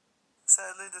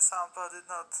 Sadly, the soundbar did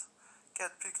not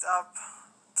get picked up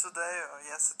today or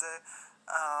yesterday,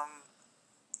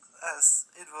 as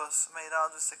it was made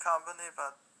out with the company,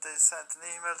 but they sent an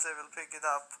email they will pick it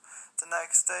up the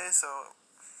next day, so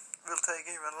it will take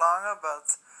even longer,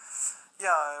 but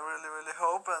yeah, I really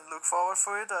hope and look forward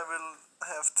for it. I will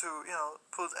have to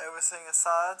put everything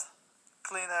aside,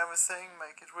 clean everything,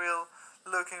 make it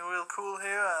looking real cool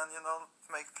here, and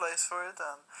make place for it,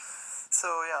 and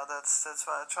so yeah, that's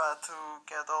why I try to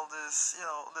get all these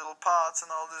little parts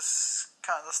and all this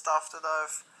kind of stuff that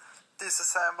I've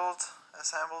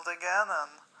assembled again,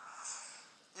 and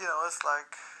it's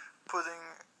like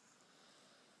putting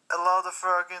a lot of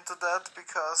work into that,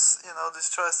 because this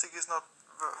joystick is not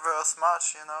worth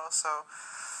much, so,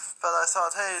 but I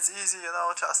thought, hey, it's easy,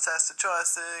 just test the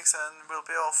joysticks and we'll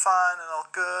be all fine and all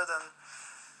good, and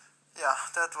yeah,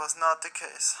 that was not the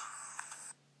case.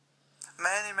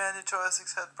 Many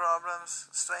joysticks had problems,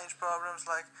 strange problems,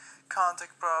 like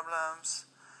contact problems,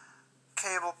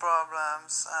 cable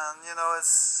problems, and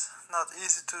it's not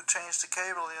easy to change the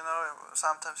cable,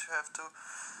 sometimes you have to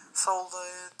solder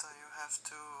it, or you have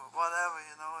to whatever,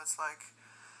 it's like,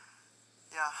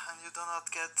 yeah, and you do not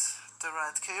get the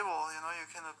right cable, you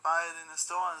cannot buy it in a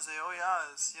store and say, oh yeah,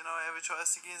 it's, every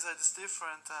joystick inside is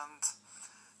different, and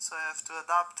so I have to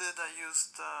adapt it. I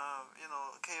used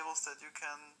cables that you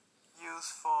can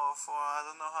use for I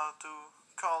don't know how to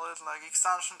call it, like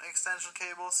extension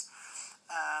cables,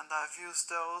 and I've used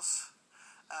those,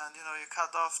 and you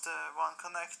cut off the one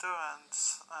connector and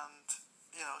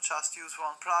just use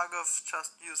one plug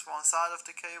just use one side of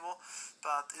the cable,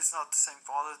 but it's not the same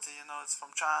quality, it's from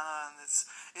China, and it's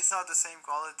not the same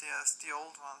quality as the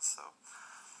old ones, so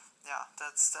yeah,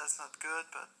 that's not good,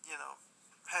 but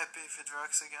happy if it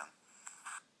works again.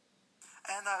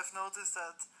 And I've noticed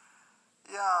that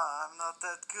I'm not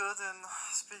that good in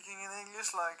speaking in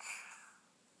English like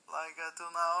I do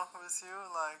now with you.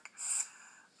 Like,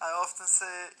 I often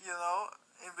say,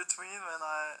 in between when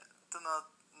I do not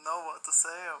know what to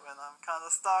say, or when I'm kind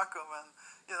of stuck, or when,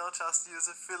 just use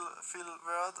a fill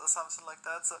word or something like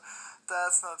that. So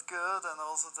that's not good. And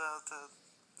also the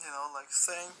like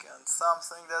think and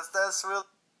something, that's real.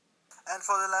 And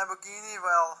for the Lamborghini,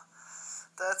 well,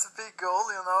 that's a big goal,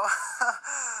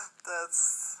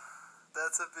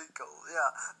 that's a big goal,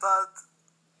 yeah. But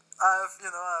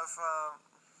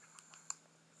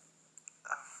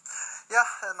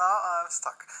and now I'm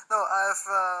stuck. No, I've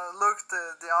looked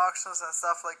the auctions and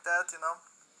stuff like that,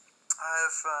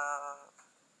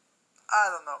 I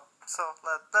don't know. So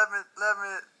let me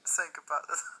think about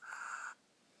it.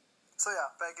 So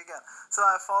yeah, back again. So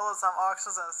I followed some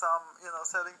auctions and some,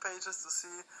 selling pages to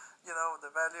see, the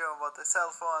value of what they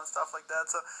sell for and stuff like that.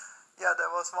 So yeah,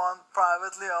 there was one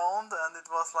privately owned and it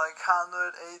was like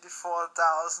 184,000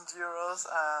 euros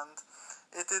and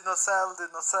it did not sell, and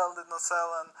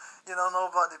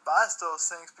nobody buys those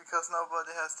things because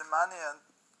nobody has the money, and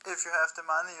if you have the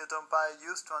money you don't buy a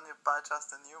used one, you buy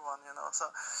just a new one,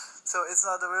 so it's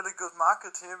not a really good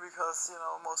market here because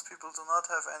most people do not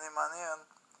have any money, and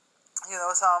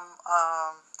some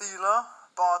dealer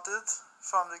bought it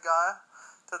from the guy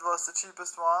that was the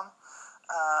cheapest one,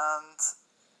 and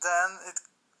then it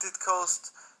did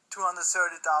cost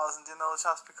 230,000,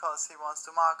 just because he wants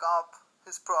to mark up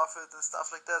his profit and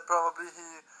stuff like that. Probably he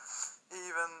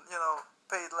even,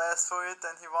 paid less for it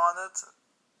than he wanted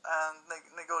and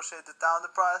negotiated down the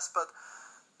price, but,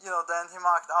 then he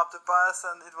marked up the price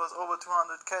and it was over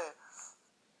 200k.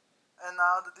 And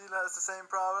now the dealer has the same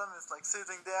problem. It's like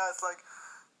sitting there, it's like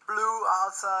blue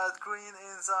outside, green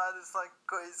inside, it's like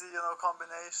crazy,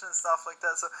 combination and stuff like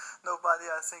that. So nobody,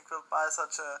 I think, will buy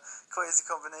such a crazy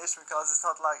combination because it's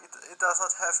not like, it does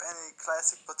not have any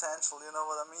classic potential, you know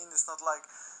what I mean? It's not like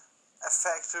a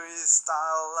factory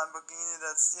style Lamborghini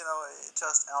that's, it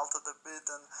just altered a bit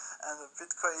and a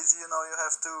bit crazy, you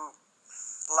have to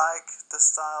like the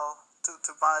style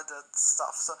to buy that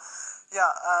stuff. So yeah,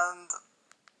 and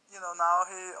now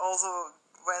he also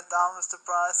went down with the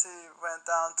price. He went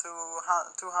down to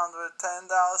 210,000,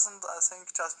 I think,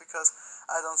 just because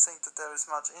I don't think that there is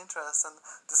much interest. And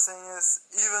the thing is,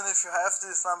 even if you have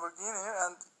this Lamborghini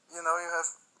and you have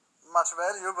much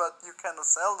value, but you cannot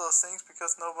sell those things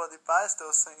because nobody buys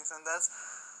those things, and that's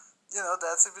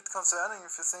a bit concerning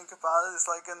if you think about it. It's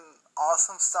like an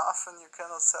awesome stuff and you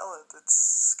cannot sell it.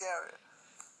 It's scary.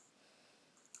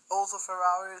 Also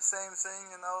Ferrari, same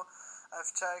thing, I've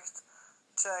checked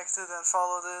it and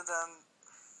followed it, and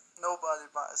nobody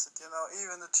buys it,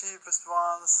 even the cheapest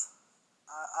ones.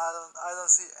 I don't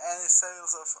see any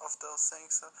sales of those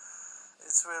things, so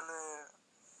it's really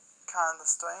kind of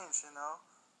strange,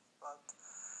 but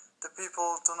the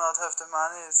people do not have the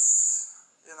money, it's,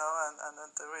 and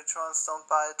the rich ones don't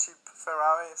buy a cheap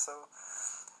Ferrari, so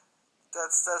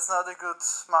that's not a good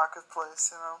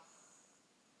marketplace,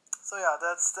 So yeah,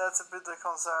 that's a bit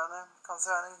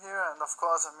concerning here, and of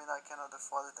course, I cannot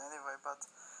afford it anyway, but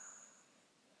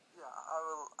yeah,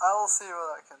 I will see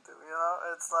what I can do,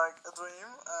 it's like a dream,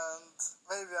 and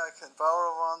maybe I can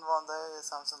borrow one day,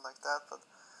 something like that, but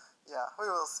yeah, we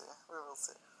will see.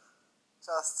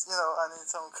 Just, I need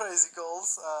some crazy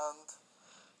goals, and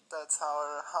that's how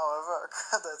I work,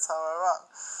 that's how I run.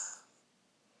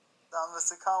 Done with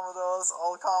the Commodores,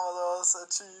 all Commodores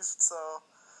achieved, so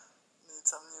need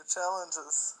some new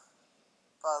challenges,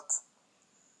 but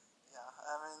yeah,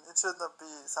 it should not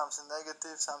be something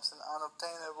negative, something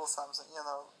unobtainable, something, I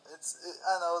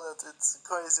know that it's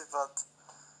crazy, but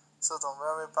so don't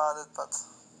worry about it, but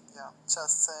yeah,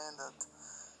 just saying that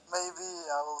maybe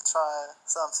I will try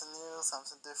something new,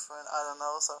 something different, I don't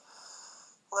know, so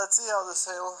let's see how the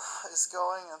sale is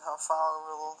going and how far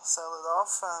we'll sell it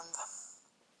off,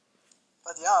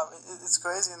 but yeah, it's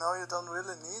crazy, you don't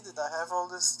really need it. I have all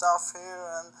this stuff here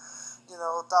and,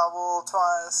 double,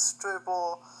 twice,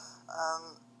 triple,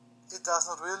 and it does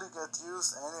not really get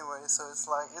used anyway, so it's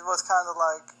like, it was kind of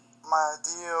like my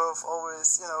idea of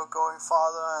always, going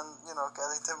farther and,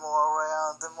 getting the more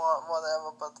rare, the more whatever,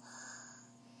 but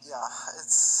yeah,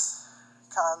 it's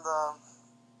kind of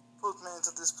put me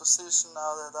into this position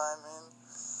now that I'm in,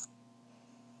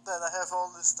 that I have all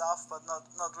this stuff, but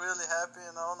not really happy,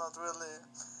 not really,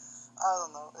 I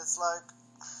don't know, it's like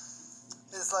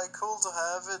cool to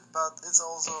have it, but it's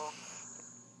also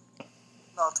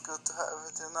not good to have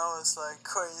it, it's like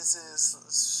crazy,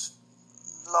 it's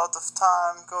a lot of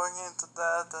time going into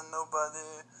that, and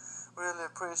nobody really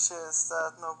appreciates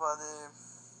that, nobody,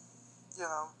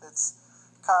 it's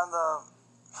kind of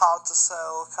hard to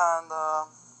sell, kind of,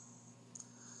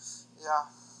 yeah,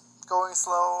 going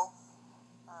slow,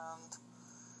 and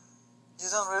you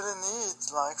don't really need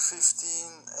like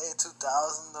 15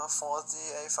 A2000 or 40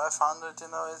 A500,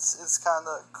 it's kind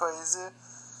of crazy,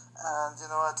 and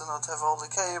I do not have all the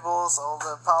cables, all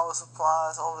the power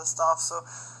supplies, all the stuff, so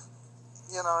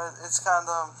it's kind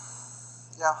of,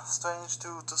 yeah, strange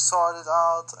to sort it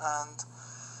out and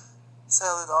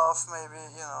sell it off, maybe,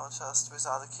 just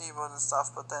without a keyboard and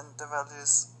stuff, but then the value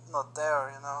is not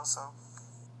there, so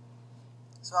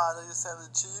either you sell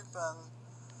it cheap and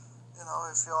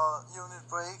if your unit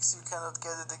breaks, you cannot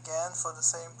get it again for the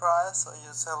same price, or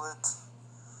you sell it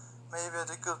maybe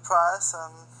at a good price,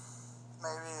 and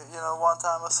maybe, one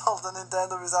time I sold a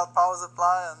Nintendo without power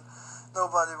supply, and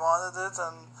nobody wanted it,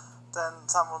 and then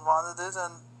someone wanted it,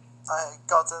 and I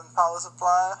got a power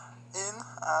supply in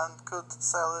and could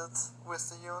sell it with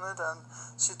the unit, and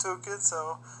she took it,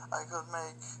 so I could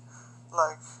make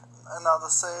like another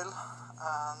sale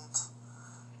and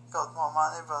got more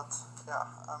money. But yeah,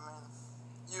 I mean,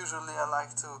 usually I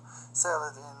like to sell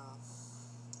it in,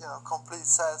 you know, complete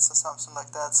sets or something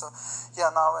like that. So yeah,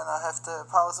 now when I have the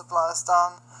power supplies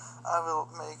done, I will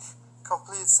make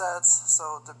complete sets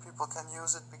so the people can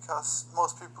use it, because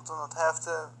most people do not have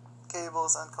the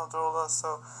cables and controllers,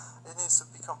 so it needs to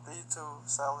be complete to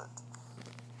sell it.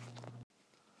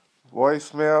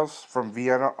 Voicemails from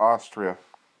Vienna, Austria.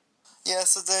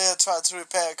 Yesterday I tried to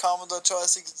repair a Commodore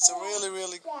joystick. It's a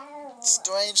really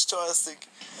strange joystick.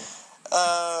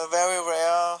 Very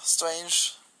rare,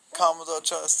 strange Commodore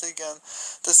joystick, and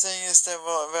the thing is there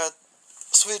were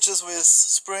switches with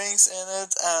springs in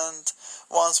it, and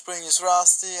one spring is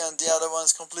rusty and the other one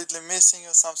is completely missing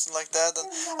or something like that. And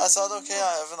I thought, okay,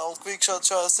 I have an old quickshot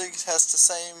joystick, it has the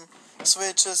same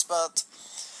switches, but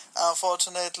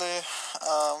unfortunately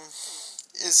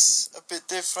is a bit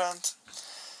different.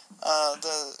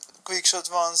 The quickshot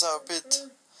ones are a bit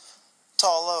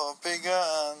taller or bigger,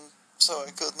 and so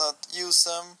I could not use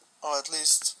them, or at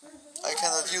least I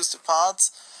cannot use the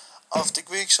parts of the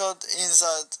quickshot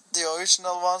inside the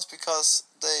original ones, because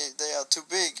they are too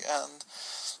big, and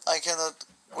I cannot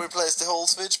replace the whole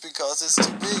switch because it's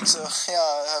too big. So yeah,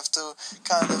 I have to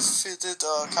kind of fit it,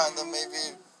 or kind of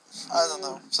maybe, I don't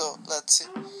know. So let's see.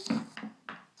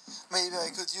 Maybe I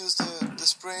could use the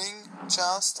spring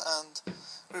just and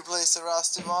replace the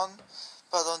rusty one,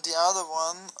 but on the other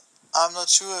one I'm not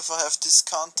sure if I have this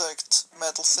contact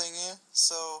metal thingy,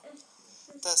 so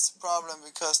that's the problem,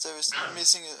 because there is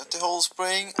missing the whole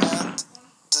spring and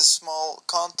the small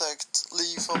contact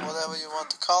leaf, or whatever you want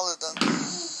to call it, and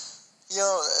you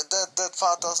know, that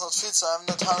part does not fit, so I'm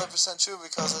not 100% sure,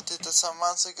 because I did that some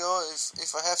months ago,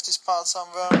 if I have this part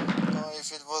somewhere, or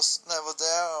if it was never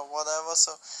there, or whatever.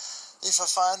 So if I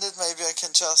find it, maybe I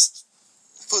can just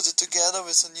put it together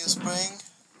with a new spring,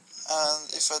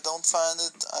 and if I don't find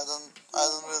it, I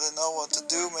don't really know what to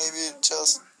do. Maybe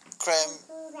just cram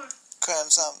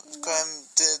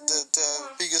the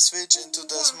bigger switch into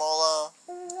the smaller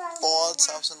board,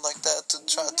 something like that, to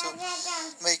try to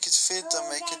make it fit and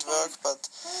make it work. But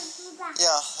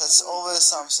yeah, it's always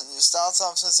something. You start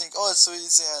something and think, oh, it's so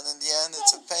easy, and in the end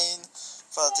it's a pain.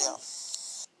 But yeah.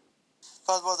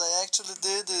 But what I actually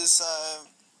did is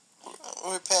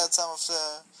repaired some of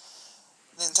the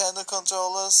Nintendo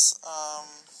controllers.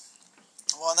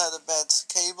 One had a bad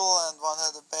cable and one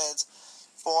had a bad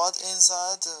board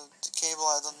inside. The cable,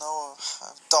 I don't know,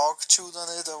 a dog chewed on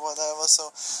it or whatever.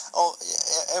 So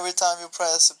every time you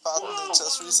press a button, it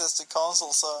just resets the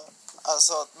console. So I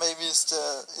thought maybe it's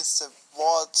the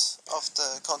board of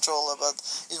the controller, but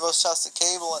it was just a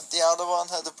cable. And the other one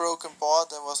had a broken board.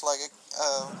 There was like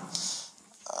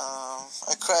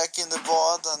a crack in the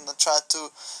board, and I tried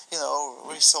to,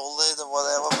 resolder it or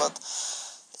whatever. But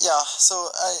yeah, so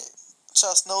I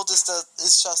just noticed that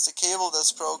it's just a cable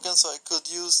that's broken, so I could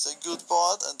use the good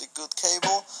board and the good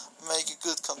cable, make a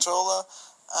good controller,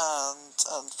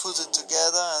 and put it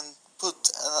together, and put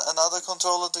another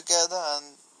controller together, and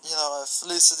I've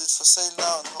listed it for sale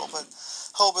now, and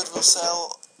hope it will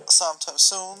sell sometime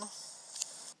soon.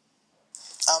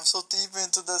 I'm so deep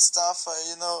into that stuff.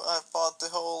 I bought the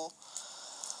whole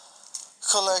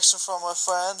collection from my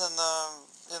friend, and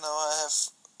I have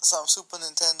some Super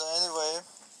Nintendo anyway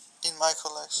in my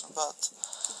collection, but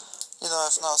I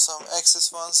have now some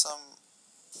excess ones, some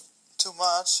too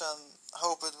much, and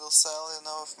hope it will sell.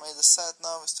 I've made a set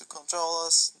now with 2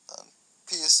 controllers,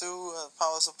 PSU,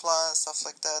 power supply, stuff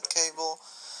like that, cable,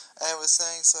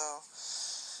 everything. So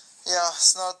yeah,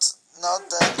 it's not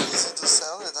that easy to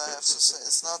sell it, I have to say.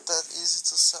 It's not that easy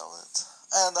to sell it.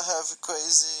 And I have a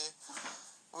crazy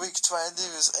VIC-20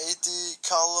 with 80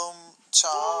 column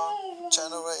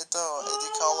generator, or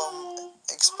 80 column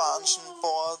expansion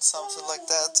board, something like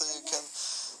that, so you can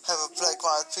have a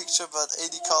black-white picture, but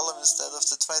 80 column instead of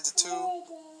the 22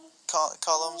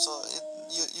 columns, so it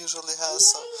usually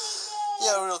has. So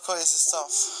yeah, real crazy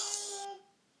stuff.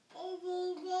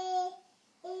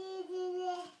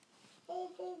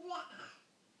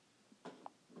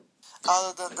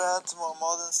 Other than that, more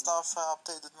modern stuff, I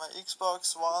updated my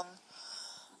Xbox One,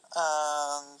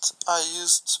 and I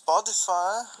used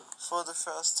Spotify for the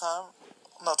first time.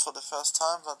 Not for the first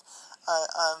time, but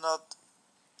I'm not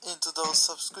into those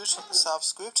subscription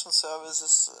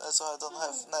services, so I don't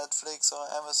have Netflix or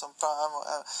Amazon Prime, or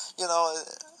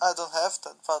I don't have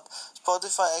that. But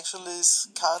Spotify actually is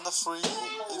kind of free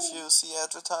if you see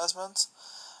advertisements,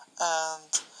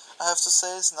 and I have to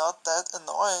say it's not that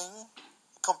annoying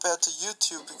compared to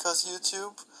YouTube, because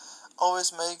YouTube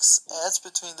always makes ads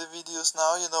between the videos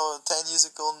now. 10 years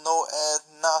ago, no ad,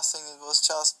 nothing. It was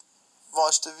just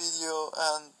watch the video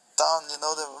and done. There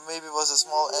maybe was a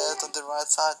small ad on the right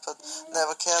side, but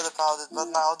never cared about it.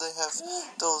 But now they have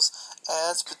those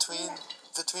ads between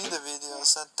the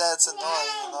videos, and that's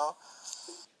annoying.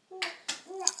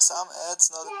 Some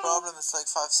ads not a problem. It's like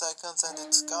 5 seconds and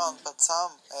it's gone. But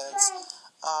some ads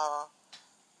are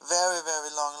very,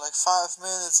 very long, like 5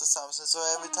 minutes or something. So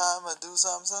every time I do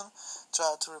something,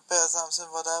 try to repair something,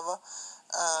 whatever,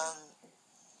 and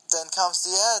then comes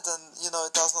the ad, and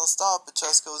it does not stop. It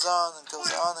just goes on and goes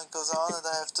on and goes on, and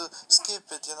I have to skip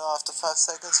it. After 5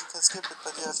 seconds you can skip it,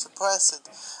 but you have to press it,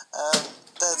 and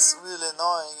that's really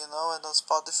annoying. And on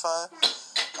Spotify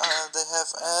they have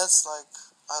ads like,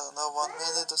 I don't know, 1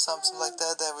 minute or something like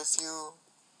that every few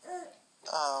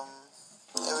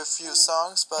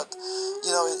songs, but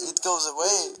it goes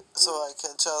away, so I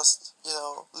can just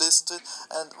listen to it.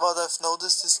 And what I've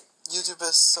noticed is YouTube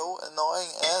is so annoying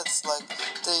ads. Like,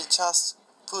 they just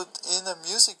put in a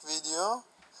music video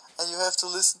and you have to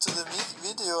listen to the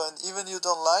video, and even you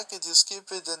don't like it, you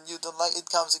skip it, and you don't like it,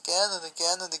 comes again and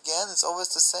again and again. It's always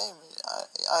the same.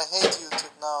 I hate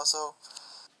YouTube now. So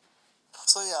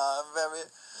yeah, I'm very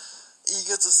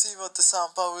eager to see what the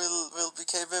soundbar will be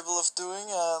capable of doing,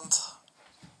 and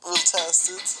we'll test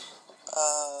it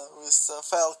with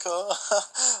Falco,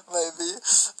 maybe.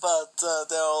 But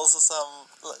there are also some,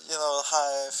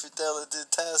 high fidelity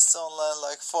tests online,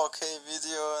 like 4K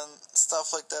video and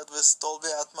stuff like that with Dolby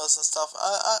Atmos and stuff.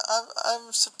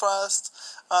 I'm surprised.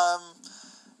 I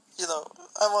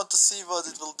want to see what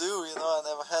it will do. I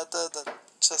never had that, and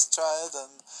just try it,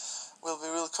 and will be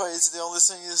real crazy. The only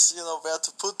thing is, where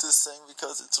to put this thing,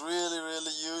 because it's really,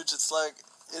 really huge. It's like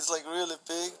really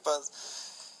big, but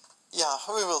yeah,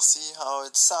 we will see how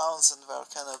it sounds and where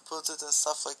can I put it and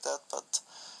stuff like that. But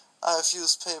I've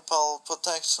used PayPal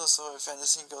protection, so if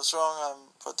anything goes wrong,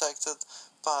 I'm protected.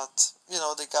 But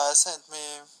the guy sent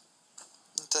me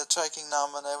the tracking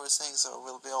number and everything, so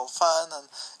we'll be all fine. And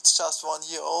it's just 1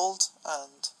 year old,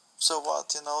 and so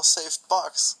what? Saved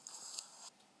bucks.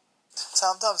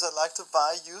 Sometimes I like to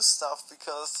buy used stuff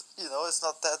because it's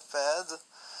not that bad.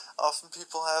 Often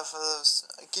people have a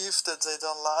gift that they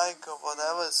don't like or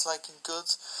whatever. It's like in good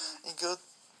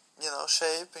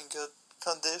shape, in good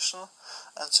condition,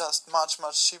 and just much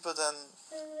cheaper than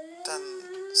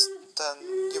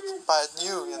you buy it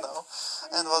new.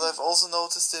 And what I've also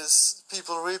noticed is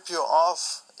people rip you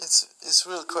off. It's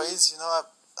real crazy. I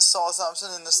saw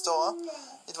something in the store.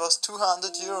 It was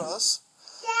 200 euros,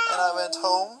 and I went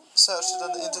home, searched it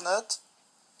on the internet.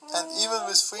 And even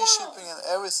with free shipping and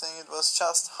everything, it was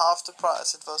just half the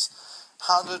price. It was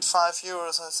 105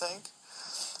 euros, I think.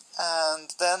 And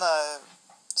then I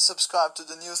subscribed to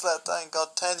the newsletter and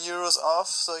got 10 euros off,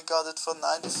 so I got it for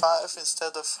 95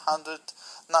 instead of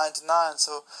 199.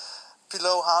 So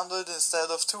below 100 instead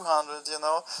of 200,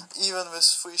 even with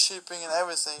free shipping and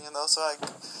everything, so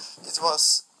it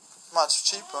was much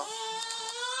cheaper.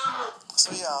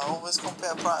 So yeah, I always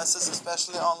compare prices,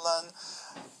 especially online.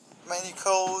 Many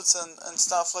codes and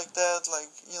stuff like that, like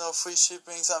free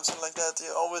shipping, something like that.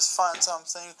 You always find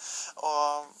something,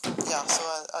 or so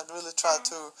I really try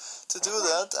to do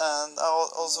that. And I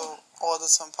also ordered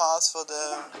some parts for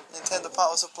the Nintendo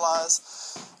power supplies,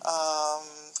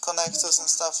 connectors and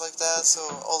stuff like that. So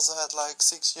also had like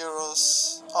 6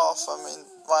 euros off. I mean,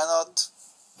 why not?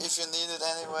 If you need it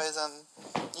anyway, then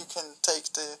you can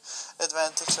take the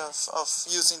advantage of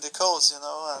using the codes, and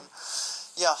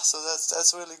yeah, so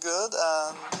that's really good.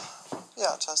 And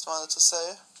yeah, just wanted to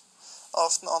say,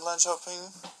 often online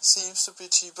shopping seems to be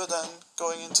cheaper than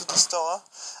going into the store.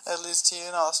 At least here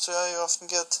in Austria, you often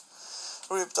get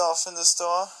ripped off in the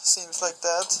store. Seems like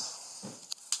that.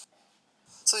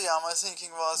 So yeah, my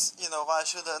thinking was, why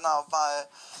should I now buy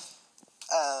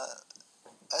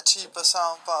a cheaper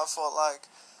soundbar for like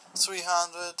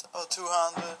 300 or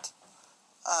 200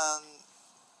 and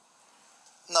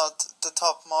not the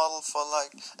top model for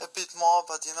like a bit more,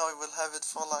 but we will have it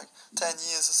for like 10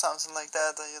 years or something like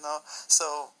that,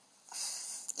 so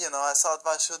I thought,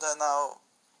 why should I now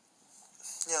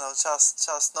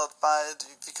just not buy it,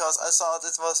 because I thought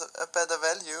it was a better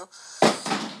value,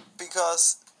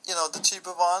 because the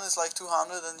cheaper one is like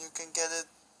 200 and you can get it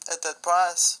at that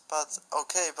price. But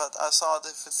okay, but I thought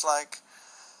if it's like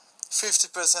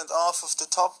 50% off of the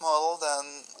top model,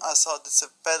 then I thought it's a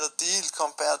better deal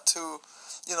compared to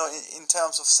in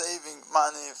terms of saving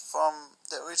money from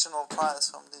the original price,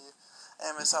 from the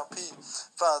MSRP.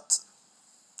 But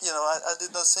I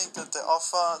did not think that the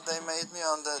offer they made me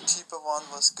on the cheaper one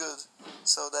was good,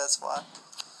 so that's why.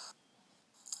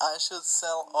 I should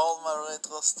sell all my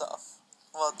retro stuff.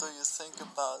 What do you think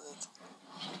about it?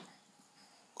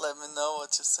 Let me know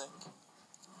what you think.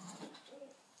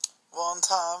 One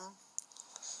time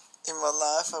in my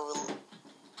life I will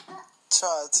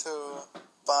try to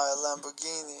buy a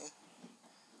Lamborghini.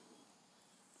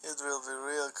 It will be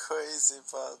real crazy,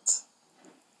 but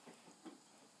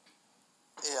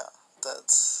yeah,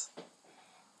 that's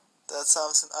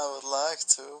something I would like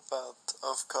to, but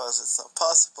of course it's not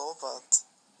possible, but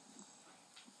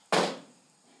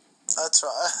I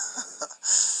try.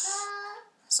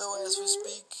 So as we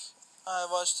speak, I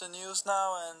watched the news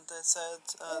now and they said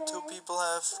 2 people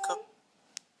have...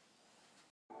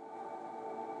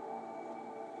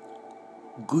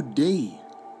 Good day.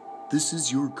 This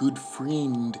is your good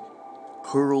friend,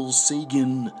 Carl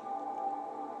Sagan.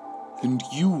 And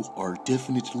you are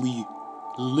definitely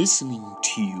listening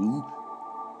to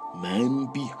Man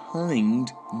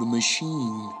Behind the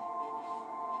Machine.